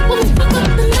apologetic when we fuck up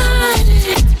the night.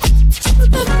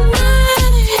 Fuck up the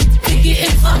night. We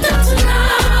getting fucked up tonight.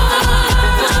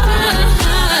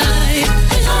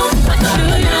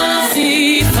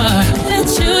 Let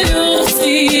you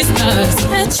see stars.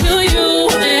 Let you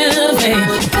elevate.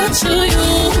 Let you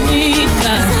need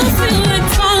God. I feel like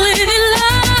falling in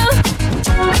love.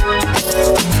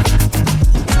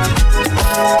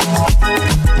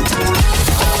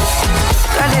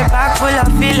 Got a bag full of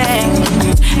feelings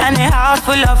and a heart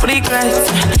full of regrets.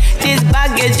 This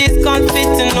baggage is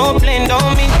confusing, no plane,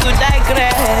 don't mean to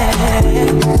digress.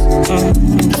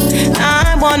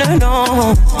 I wanna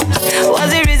know,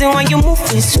 what's the reason why you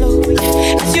moving slow?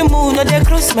 As you move, no, they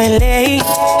cross my leg.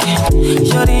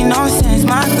 Shorty nonsense,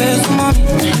 my best mommy.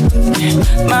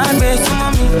 My best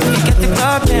mommy, you get the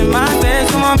problem, my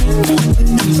best mommy.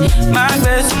 My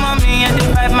best mommy, and they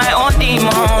fight my own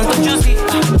demons, don't you see?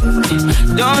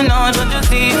 Don't know, don't you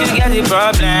see if you get the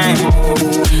problem?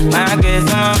 My best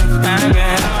mommy, my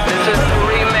best. This is the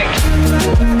remix.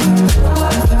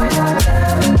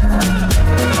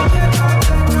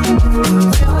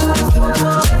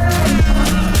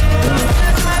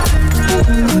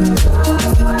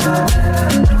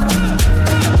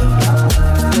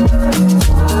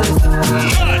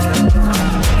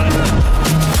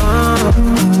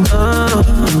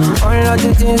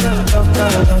 the things I'm talking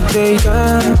about,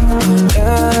 yeah.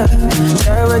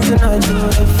 Try what you not do, I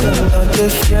feel like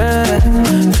this, yeah.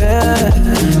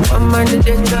 One mind the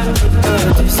day done,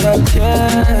 just like,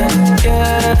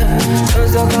 yeah.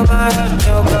 Those don't come out of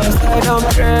no cause I don't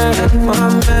pray, my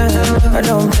man, I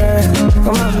don't pray,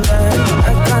 come on man,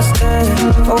 I can't stay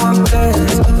for one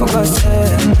place, for God's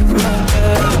sake, my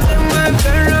bed. Take my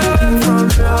bed away from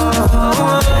you.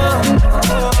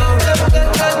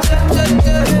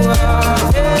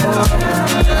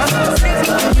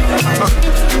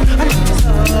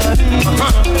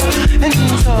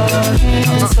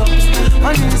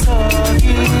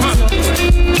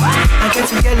 I get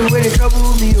to get away the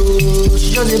trouble me, oh. She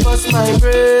just dey bust my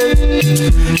brain.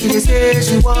 She dey say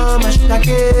she want my shit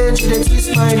again. She dey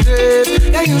twist my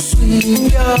drape. Yeah, you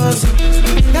sweet, yes.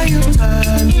 Yeah, you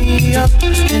turn me up.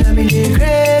 And I'm in the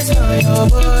grace for your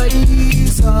body.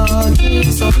 So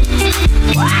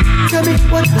tell me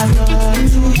what I've done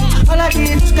to you. All I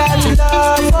did is got to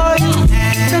love for you.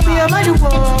 Tell me I'm the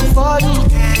one for you.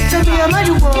 Tell me I'm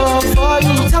the one for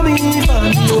you. Tell me if I'm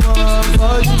the one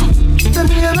for you. Tell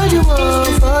me I'm the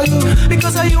one for you.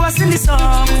 Because of you I sing this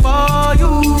song for you.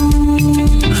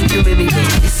 You made me go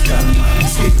this guy.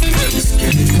 This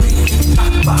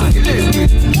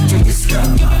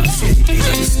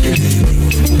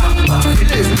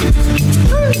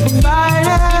I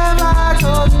never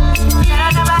told you that I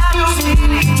never had no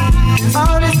feelings.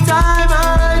 All this time I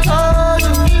told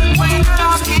you when you got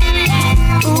all skinny.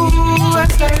 Ooh,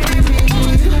 that's like me.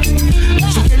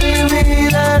 She killing me,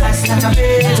 that's like a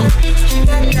baby. She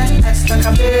got that ass like a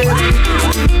baby.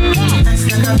 Ass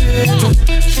like a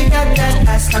baby. She got that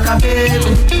ass like a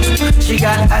baby. She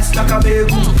got ass like a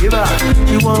baby. Give her.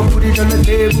 She won't put it on the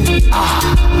table. Ah,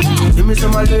 give me some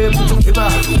of my label. Give her.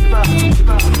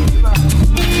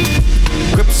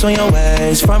 Grips on your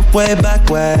waist, front way, back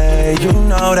way. You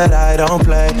know that I don't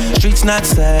play. Streets not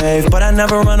safe, but I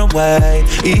never run away,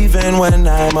 even when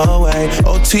I'm away.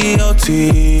 OT,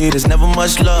 OT, there's never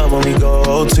much love when we go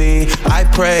OT. I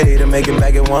pray to make it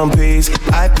back in one piece.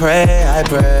 I pray.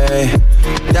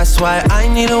 That's why I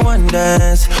need a one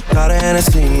dance. Got a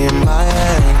Hennessy in my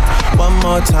hand. One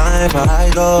more time before I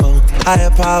go.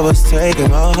 Higher powers taking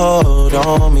a hold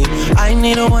on me. I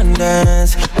need a one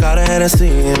dance. Got a Hennessy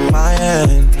in my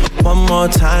hand. One more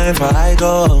time before I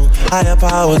go. Higher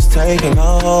powers taking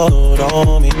a hold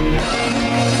on me.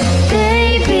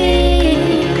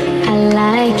 Baby, I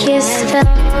like your stuff.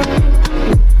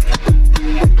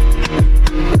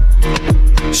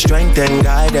 Strength and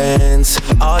guidance,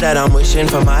 all that I'm wishing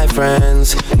for my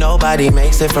friends. Nobody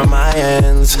makes it from my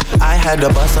ends. I had to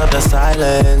bust up the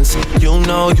silence. You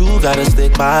know you gotta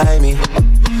stick by me.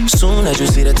 Soon as you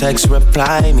see the text,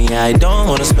 reply me. I don't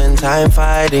wanna spend time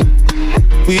fighting.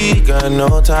 We got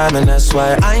no time and that's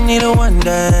why I need a one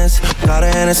dance. Got a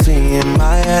Hennessy in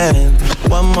my hand.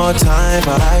 One more time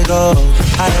before I go.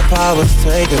 Higher powers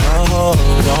taking a hold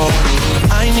on me.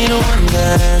 I need a one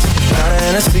dance. Got a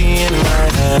Hennessy in my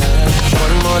hand.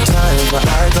 One more time before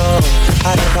I go.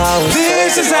 Higher powers.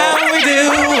 This is how we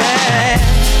do it.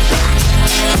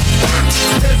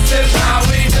 This is how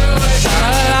we do it.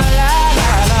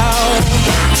 Sha-la-la-la-la.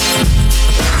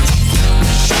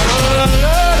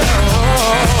 Sha-la-la-la-la.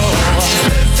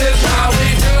 This is how we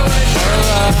do it.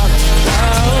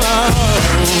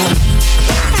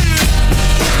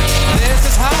 This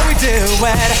is how we do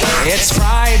it. It's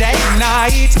Friday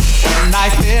night and I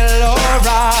feel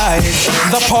alright.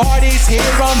 The party's here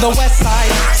on the west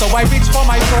side, so I reach for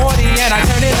my 40 and I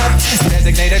turn it up.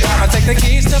 Designated driver, take the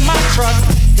keys to my truck.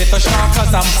 Hit the shop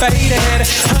cause I'm faded.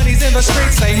 Honey's in the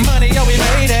streets, say money, yo, we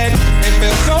made it. It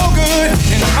feels so good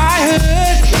in my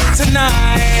hood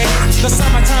tonight. The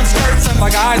summertime skirts and the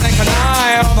guys ain't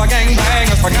canine. All the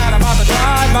gangbangers forgot about the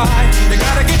drive-by. You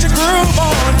gotta get your groove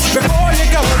on before you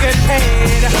go get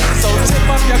paid. So tip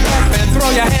up your cup and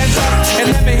throw your hands up and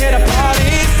let me hit a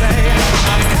party. Say,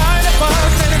 I'm kinda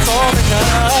buzzed and it's all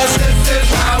because this is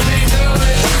how we do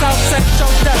it. South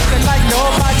Central does it like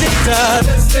nobody does.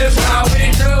 This is how we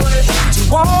do it. To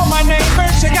all my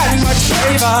neighbors, you got much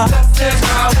flavor. This is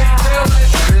how we do it.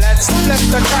 Let's flip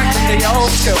the track to the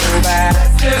old school back.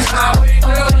 This is how we do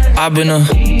it. I've been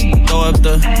throw up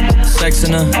the sex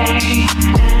in and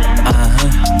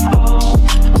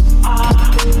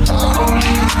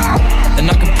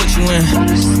I can put you in.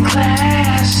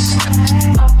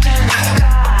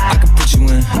 I can put you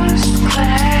in.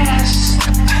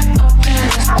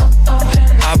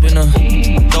 I've been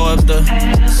throw up the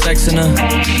sex in and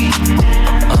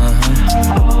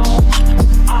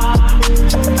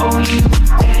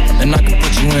I can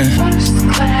put you in.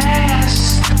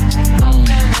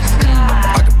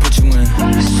 I can put you in.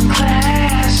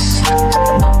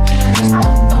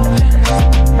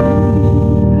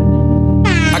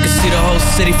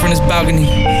 balcony.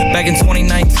 Back in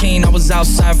 2019, I was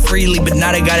outside freely, but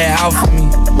now they got it out for me.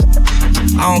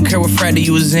 I don't care what Friday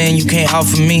you was in, you can't out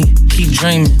for me. Keep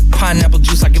dreaming. Pineapple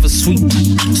juice, I give a sweet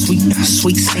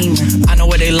semen. I know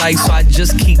what they like, so I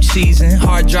just keep cheesing.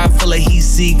 Hard drive full of heat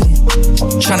seeking.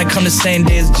 Tryna come the same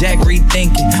day as Jack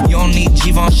rethinking. You don't need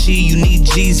Givenchy, you need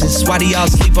Jesus. Why do y'all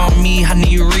sleep on me? I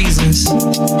need reasons.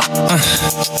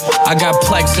 I got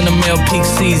plex in the mail peak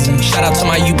season. Shout out to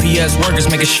my UPS workers,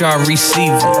 making sure I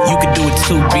receive it. You can do it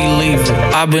too, believe it.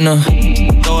 I've been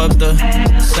throw up the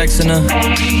sex in the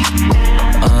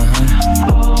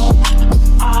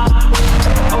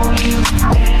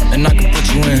and I can put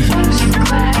you in.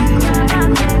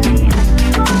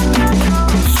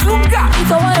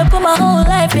 If I wanna put my whole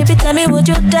life, baby, tell me, would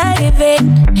you dive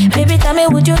in? Baby, tell me,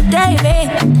 would you dive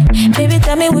in? Baby,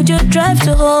 tell me, would you drive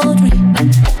to hold me?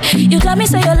 You tell me,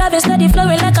 say your love is steady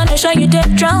flowing like an ocean, you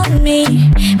did drown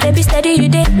me. Baby, steady, you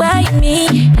did buy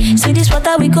me. See this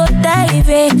water, we go dive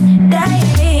in,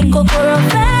 dive in. Kokoro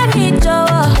femi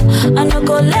joa, I no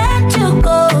go let you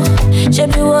go.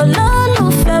 Shebi wo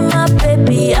lolu my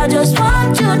baby, I just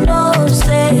want you to know,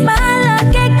 say mala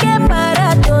keke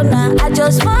Maradona, I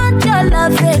just want your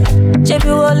loving. Shebi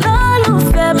wo lolu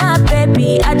my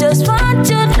baby, I just want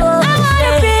you to know, I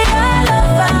wanna be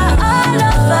all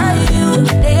over you.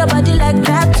 Lay your body like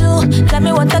that too. Tell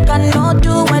me what I cannot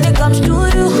do when it comes to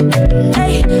you.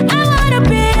 Hey, I wanna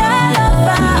be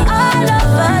all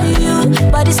over you.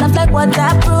 Body soft like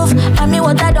waterproof. I mean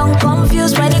what I don't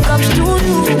confuse when it comes to you.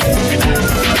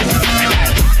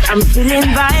 I'm feeling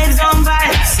vibes on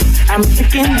vibes. I'm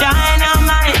freaking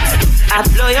dynamite. I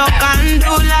blow your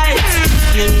candle lights.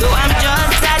 You know I'm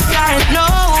just that type. No,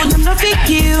 I'm not fit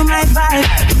kill my vibe.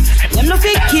 I'm not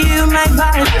fit kill my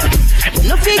vibe. I'm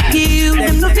not fit kill.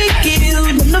 I'm not fit kill.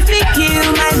 I'm not fit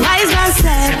kill. My eyes are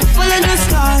set. Follow the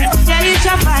stars. Yeah, you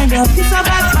shall find a piece of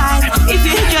bad vibe. If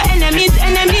you hit your enemies,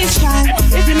 enemies shine.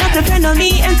 If you're not a friend of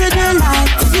me, enter the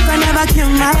light. You can never kill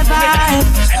my vibe.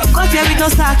 Cause there is no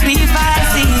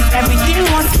sacrifices. Everything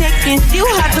was taken. You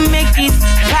have to make it.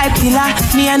 Vibe killer.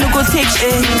 Me I no go take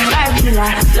shit. Vibe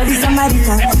killer. Love is somebody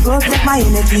can protect my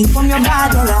energy from your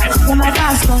bad aura. When my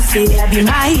pastor say I be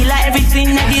my healer.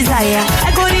 Everything I desire. I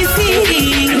go to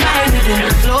see my rhythm.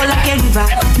 Flow like a river.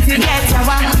 If you get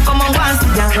shower, come on once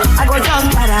down. I go just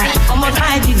para. Come on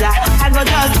my giza. I go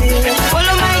just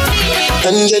follow my key.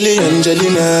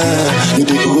 Angelina, you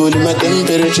the cool in my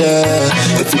temperature.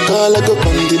 If you call, I go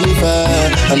come deliver.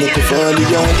 I make you fall in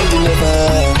your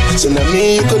never. So now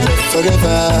me you could live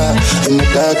forever. In the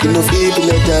dark, you know people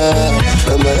like that.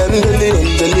 I'm my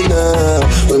Angelina,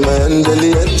 with my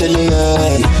Angelina.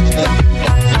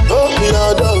 Oh, me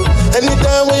all down.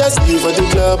 Anytime when I see you for the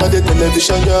club or the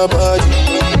television, your body.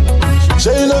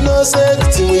 Sure you know say the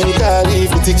thing when you carry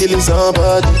if you killing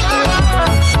somebody.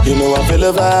 You know I feel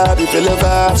a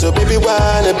vibe, so baby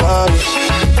whine about me.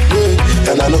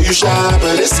 Yeah. And I know you shy,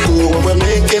 but it's cool when we're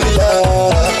making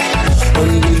love. On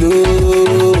the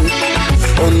low,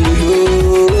 on the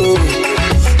low,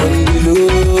 on the low,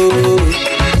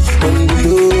 on the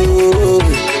low,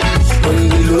 on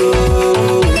the low,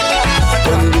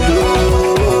 on the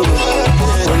low,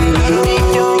 on the low.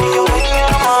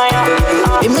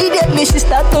 Immediately she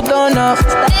start to turn up.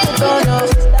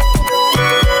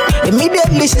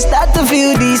 Immediately she start to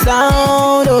feel the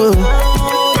sound, oh.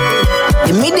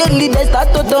 Immediately they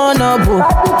start to turn up, oh.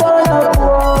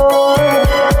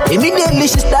 Immediately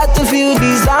she start to feel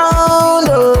the sound,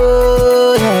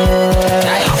 oh,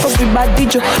 yeah. Everybody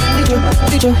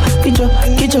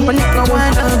Ojo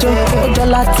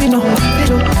Latino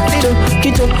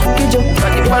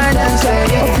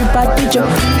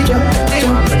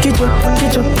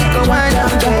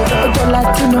Ojo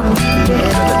Latino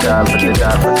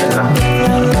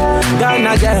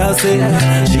Ghana girl say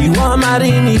she want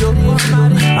marry me, yo.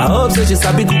 I hope so she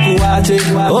sabi kuku wache.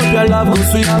 Hope your love go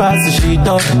sweet past the shit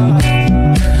up.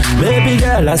 Baby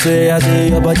girl, I say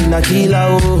your body na killer,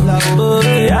 oh.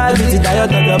 Yeah, I get it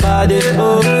tired of your body,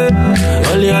 oh.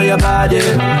 Only on your body.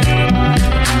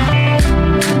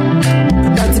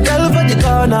 That girl for the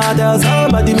corner, there's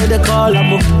somebody made a call,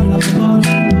 I'm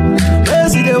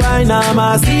see the wine,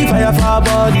 I see fire for her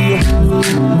body, oh.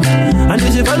 And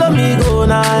if you follow me, go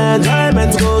now,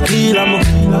 enjoyment go kill, I'm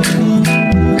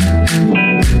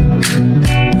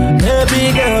baby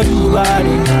girl, you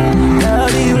body, girl,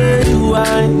 the way you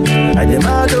whine. I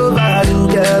demand over you,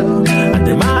 girl. I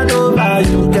demand over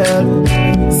you, girl.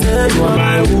 Say you are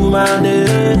my woman,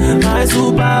 my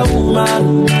superwoman.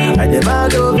 I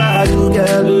demand over you,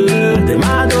 girl. I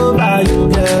demand over you,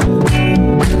 girl.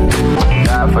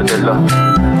 Die for the love,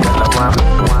 girl, I want for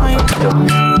the love.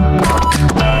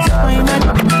 Die for the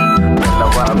love, girl, I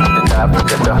want for the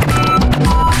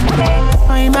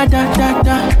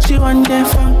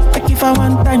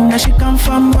time that she come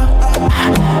from back.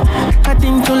 I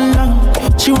think too long.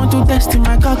 She want to test in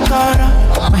my kakara.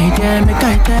 My dear, make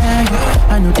I tell you,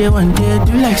 I know they one day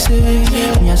do like say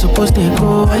me I supposed to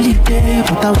go holiday,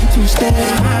 but I want to stay.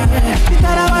 She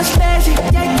thought I was lazy,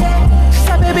 she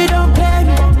said baby don't play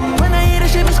me. When I hear her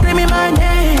she be screaming my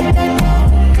name,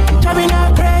 driving her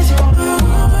crazy.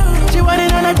 She want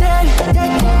it on a daily.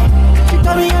 She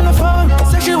call me on the phone,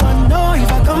 say she want to know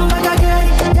if I come back again.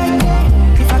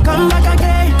 If I come back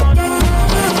again,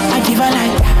 I give her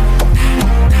like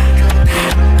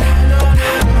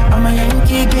I'm a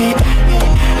Yankee girl.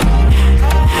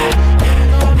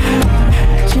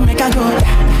 She make her go.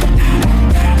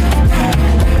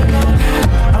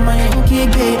 I'm a Yankee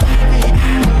girl.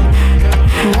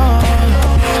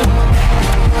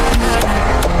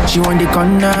 She want the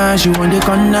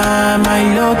corner, my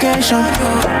location.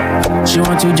 She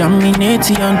want to jam me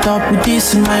natty on top with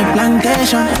this my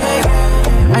plantation.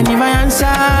 And if I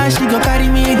answer, she go carry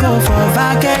me go for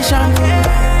vacation.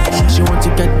 She want to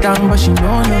get down, but she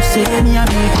know no say me a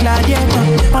big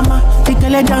gladiator. Mama, the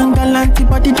girl down galant,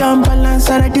 body down balance,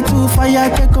 already too fire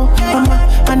take go. Mama,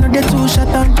 I know they too shut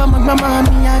down, come on, mama,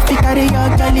 me I fi carry your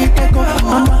girl take go.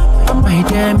 Mama, my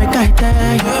dear, make I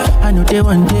tell you, I know they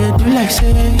one day do like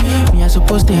say me I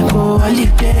supposed to go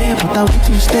holiday, but I want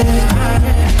to stay.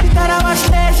 She thought I was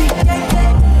lazy,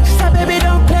 she said baby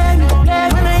don't play me.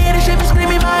 When I hear the she be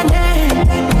screaming my name,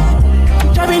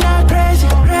 driving her crazy.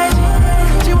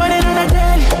 She want it on a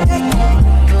daily.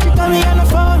 She call me on the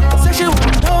phone, say she want to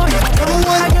know if I come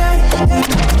back again.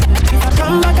 If I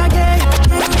come back again,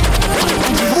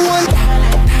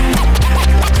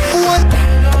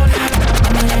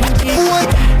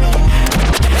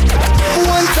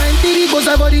 one time, baby, cause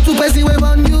I body too busy way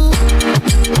on you.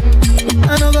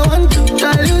 I know go want to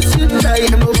try you, try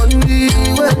him no on the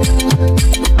way.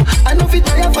 I know fit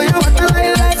tire for you, what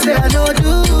I like, say I know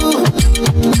do.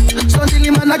 So till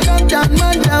him man I come down,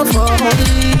 man down for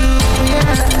you,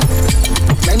 yeah.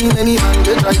 Many man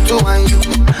they try to whine you.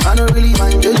 I don't really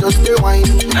mind, they just stay whine.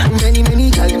 Many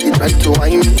girls they try to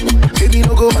whine me. Baby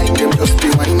no go mind them, just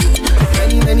stay whine.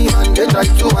 Many man they try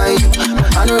to whine you.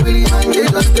 I don't really mind, they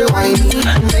just stay whine.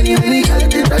 Many girls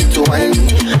they try to whine me.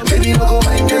 Baby no go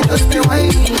mind them, just stay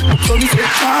whine. So me say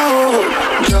ciao,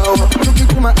 ciao. Look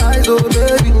into my eyes, oh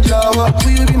baby, ciao.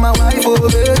 Will you be my wife, oh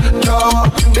baby, ciao.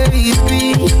 Baby,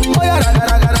 oh yeah,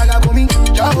 raga for me,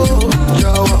 ciao,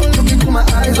 ciao. Look into my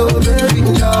eyes, oh baby,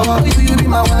 ciao. Will you be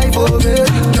my wife, oh baby,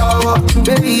 ciao,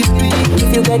 baby.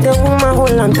 If you get a woman,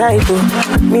 hold on tight,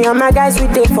 oh. Me and my guys we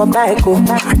take for bike, oh.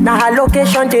 Now her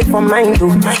location take for mine,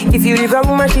 oh. If you leave a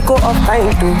woman, she go off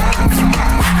time, oh.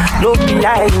 Don't be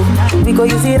lying,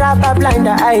 because you see rapper blind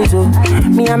the eyes, oh.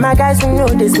 Me and my guys, we know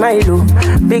they smile, oh.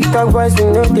 Big talk boys, we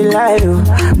know they lie, oh.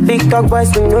 Big talk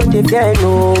boys, we know they fear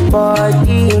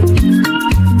nobody.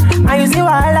 And you see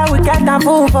wahala, we can't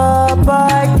fool for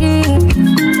body.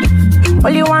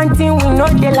 Only one thing we know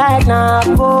they like now,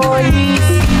 police.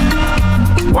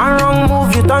 One wrong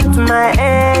move, you turn to my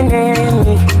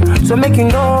enemy. So make you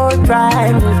no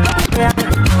try me. Yeah.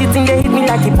 The thing they hit me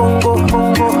like a bongo.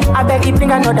 I beg you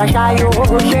bring another shy,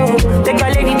 oh. Take your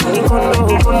lady to the condo.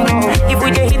 If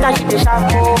we dey hit her, she dey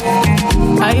sharp, oh.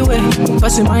 Highway,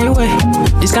 passing my way.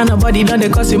 This kind of body done they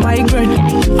cause you migraine.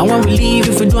 And when we leave,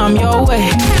 if we do I'm your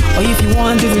way. Or if you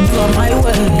want, if you do I'm my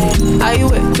way.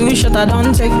 Highway, 2 shot I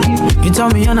don't take. You tell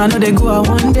me and I know they go out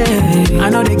one day. I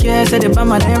know they care, say they buy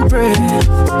my damn pray.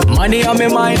 Money on me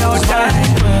mind all time.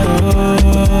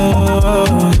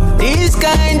 This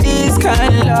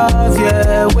kind love,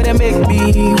 yeah, where they make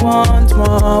me want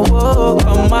more. Whoa,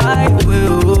 come my way.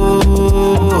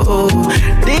 Oh.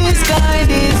 This kind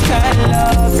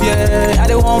love, yeah, I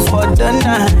don't want for the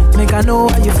night. Make I know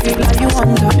how you feel, like you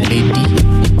want to.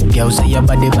 Lady, girl say your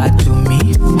body back to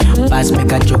me. Pass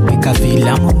make a joke, make a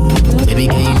feel baby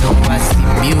girl, you know I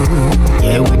see you.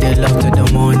 Yeah, with the love to the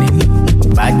morning.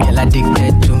 Bad girl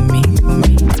addicted to me.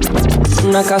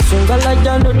 Nakasunga like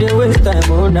ya no dey waste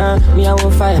time, oh nah. Me I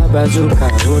will fire bazooka,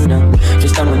 oh nah.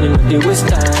 Mr. Money no dey waste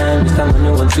time, Mr.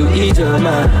 Money want to eat your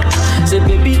man. Say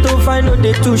baby don't find no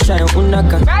dey too shine,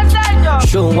 unaka.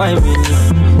 Show why me,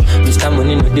 Mr.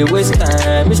 Money no dey waste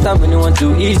time, Mr. Money want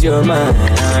to ease your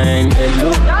mind.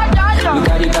 Hello, You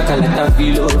carry back a lot of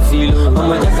filo.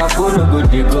 I'ma take a phone, no go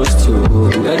dey ghost you.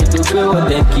 Ready to pay what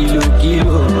them kilo.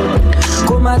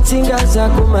 Kumatingaza.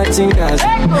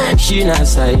 She na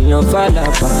say yon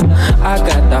falapa.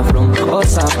 Agata from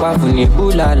Osapa funi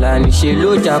bulala. Ni she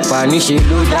lo japa.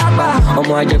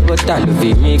 Omo ajekota lo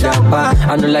fi mi gapa.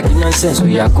 I no like nonsense, so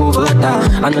ya ko bota.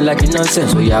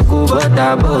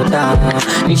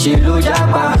 Ni she lo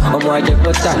japa. Omo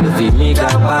ajekota lo fi mi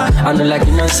gapa. I no like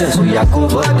nonsense, so ya ko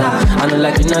bota.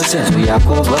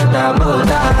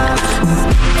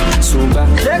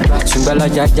 Zumba la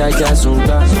ja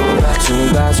zumba.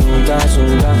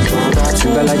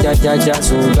 Zumba la ja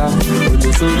zumba.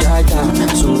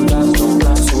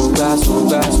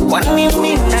 Zumba. What me.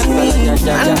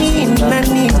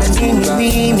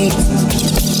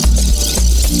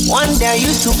 One day I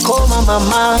used to call my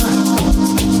mama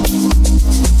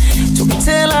to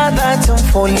tell her that I'm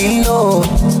falling low.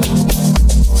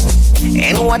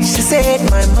 And what she said,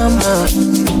 my mama,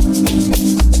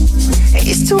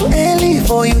 it's too early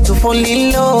for you to fall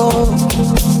in love.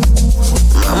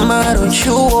 Mama, don't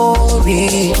you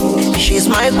worry, she's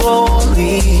my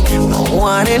glory, my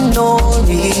one and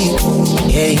only.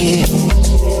 Yeah.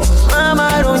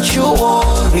 Mama, don't you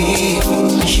worry,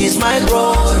 she's my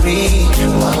glory,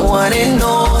 my one and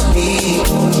only.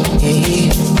 Yeah.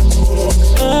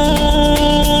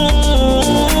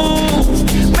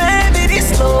 Baby,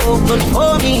 this love good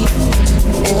for me.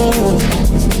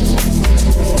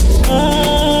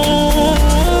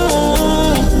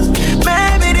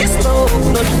 Baby, this love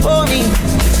good for me.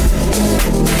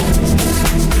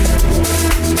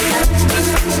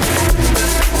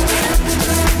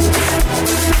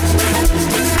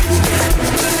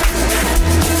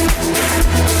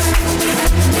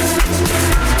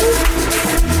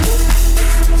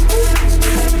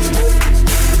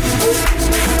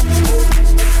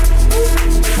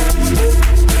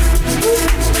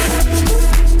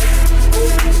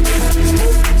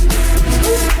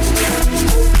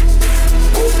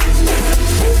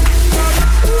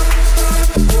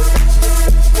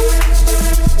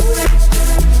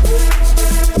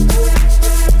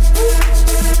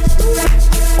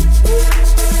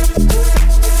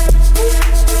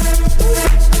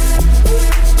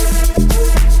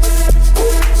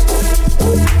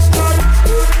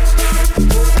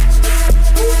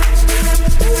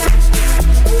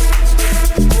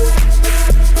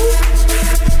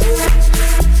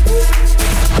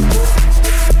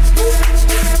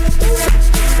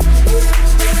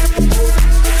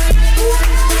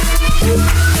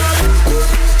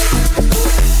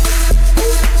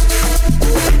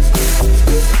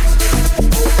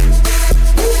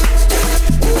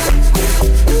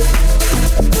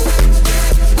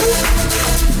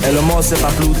 C'est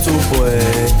pas Pluto, boy.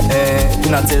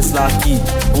 Una Tesla key,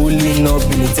 pulling up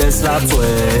in the Tesla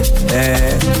toy.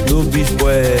 No beef,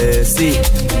 boy. See,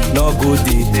 no go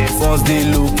day. Phones they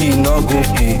looking, no go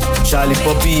pay. Charlie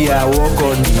Poppy, I walk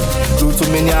on it. Pluto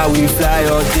mania, we fly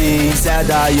all day. Inside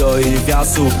that yo, if you're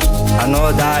so.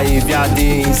 Another if you're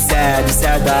day inside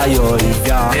that yo, if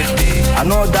you're.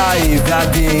 Another if you're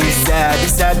day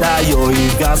inside that yo,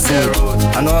 if you're so.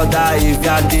 Another if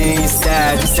you're day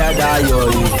inside that yo,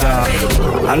 if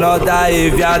you're. Another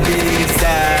if you're day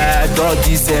inside. All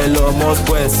this hello must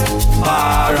quest.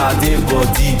 Para de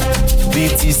body,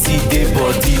 BTC de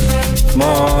body,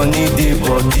 money de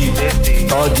body.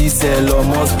 All this hello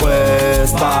must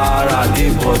quest. Para de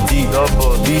body,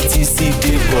 BTC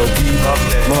de body,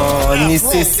 money.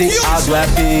 Say how do I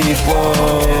pay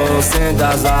for? Send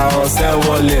us our send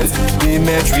wallet,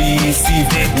 payment receive.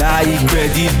 Now you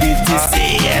credit BTC,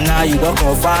 and now you don't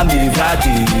confirm if you're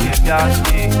day.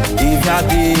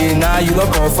 Now you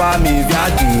don't confirm if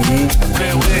you're day.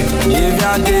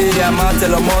 I'm out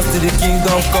tell us to the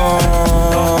kingdom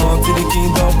come. To the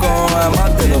kingdom come. I'm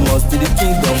out tell us to the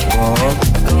kingdom come.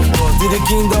 To the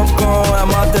kingdom come.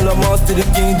 I'm out tell us to the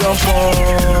kingdom come.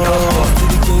 To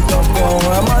the kingdom come.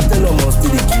 I'm out tell us to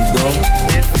the kingdom.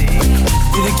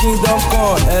 To the kingdom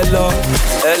come.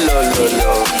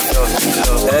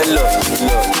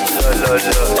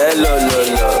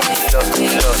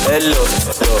 Hello,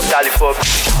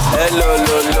 California.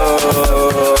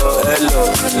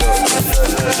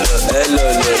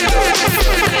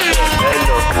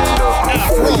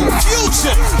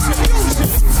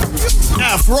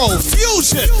 Afro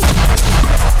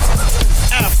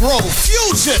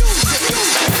fusion.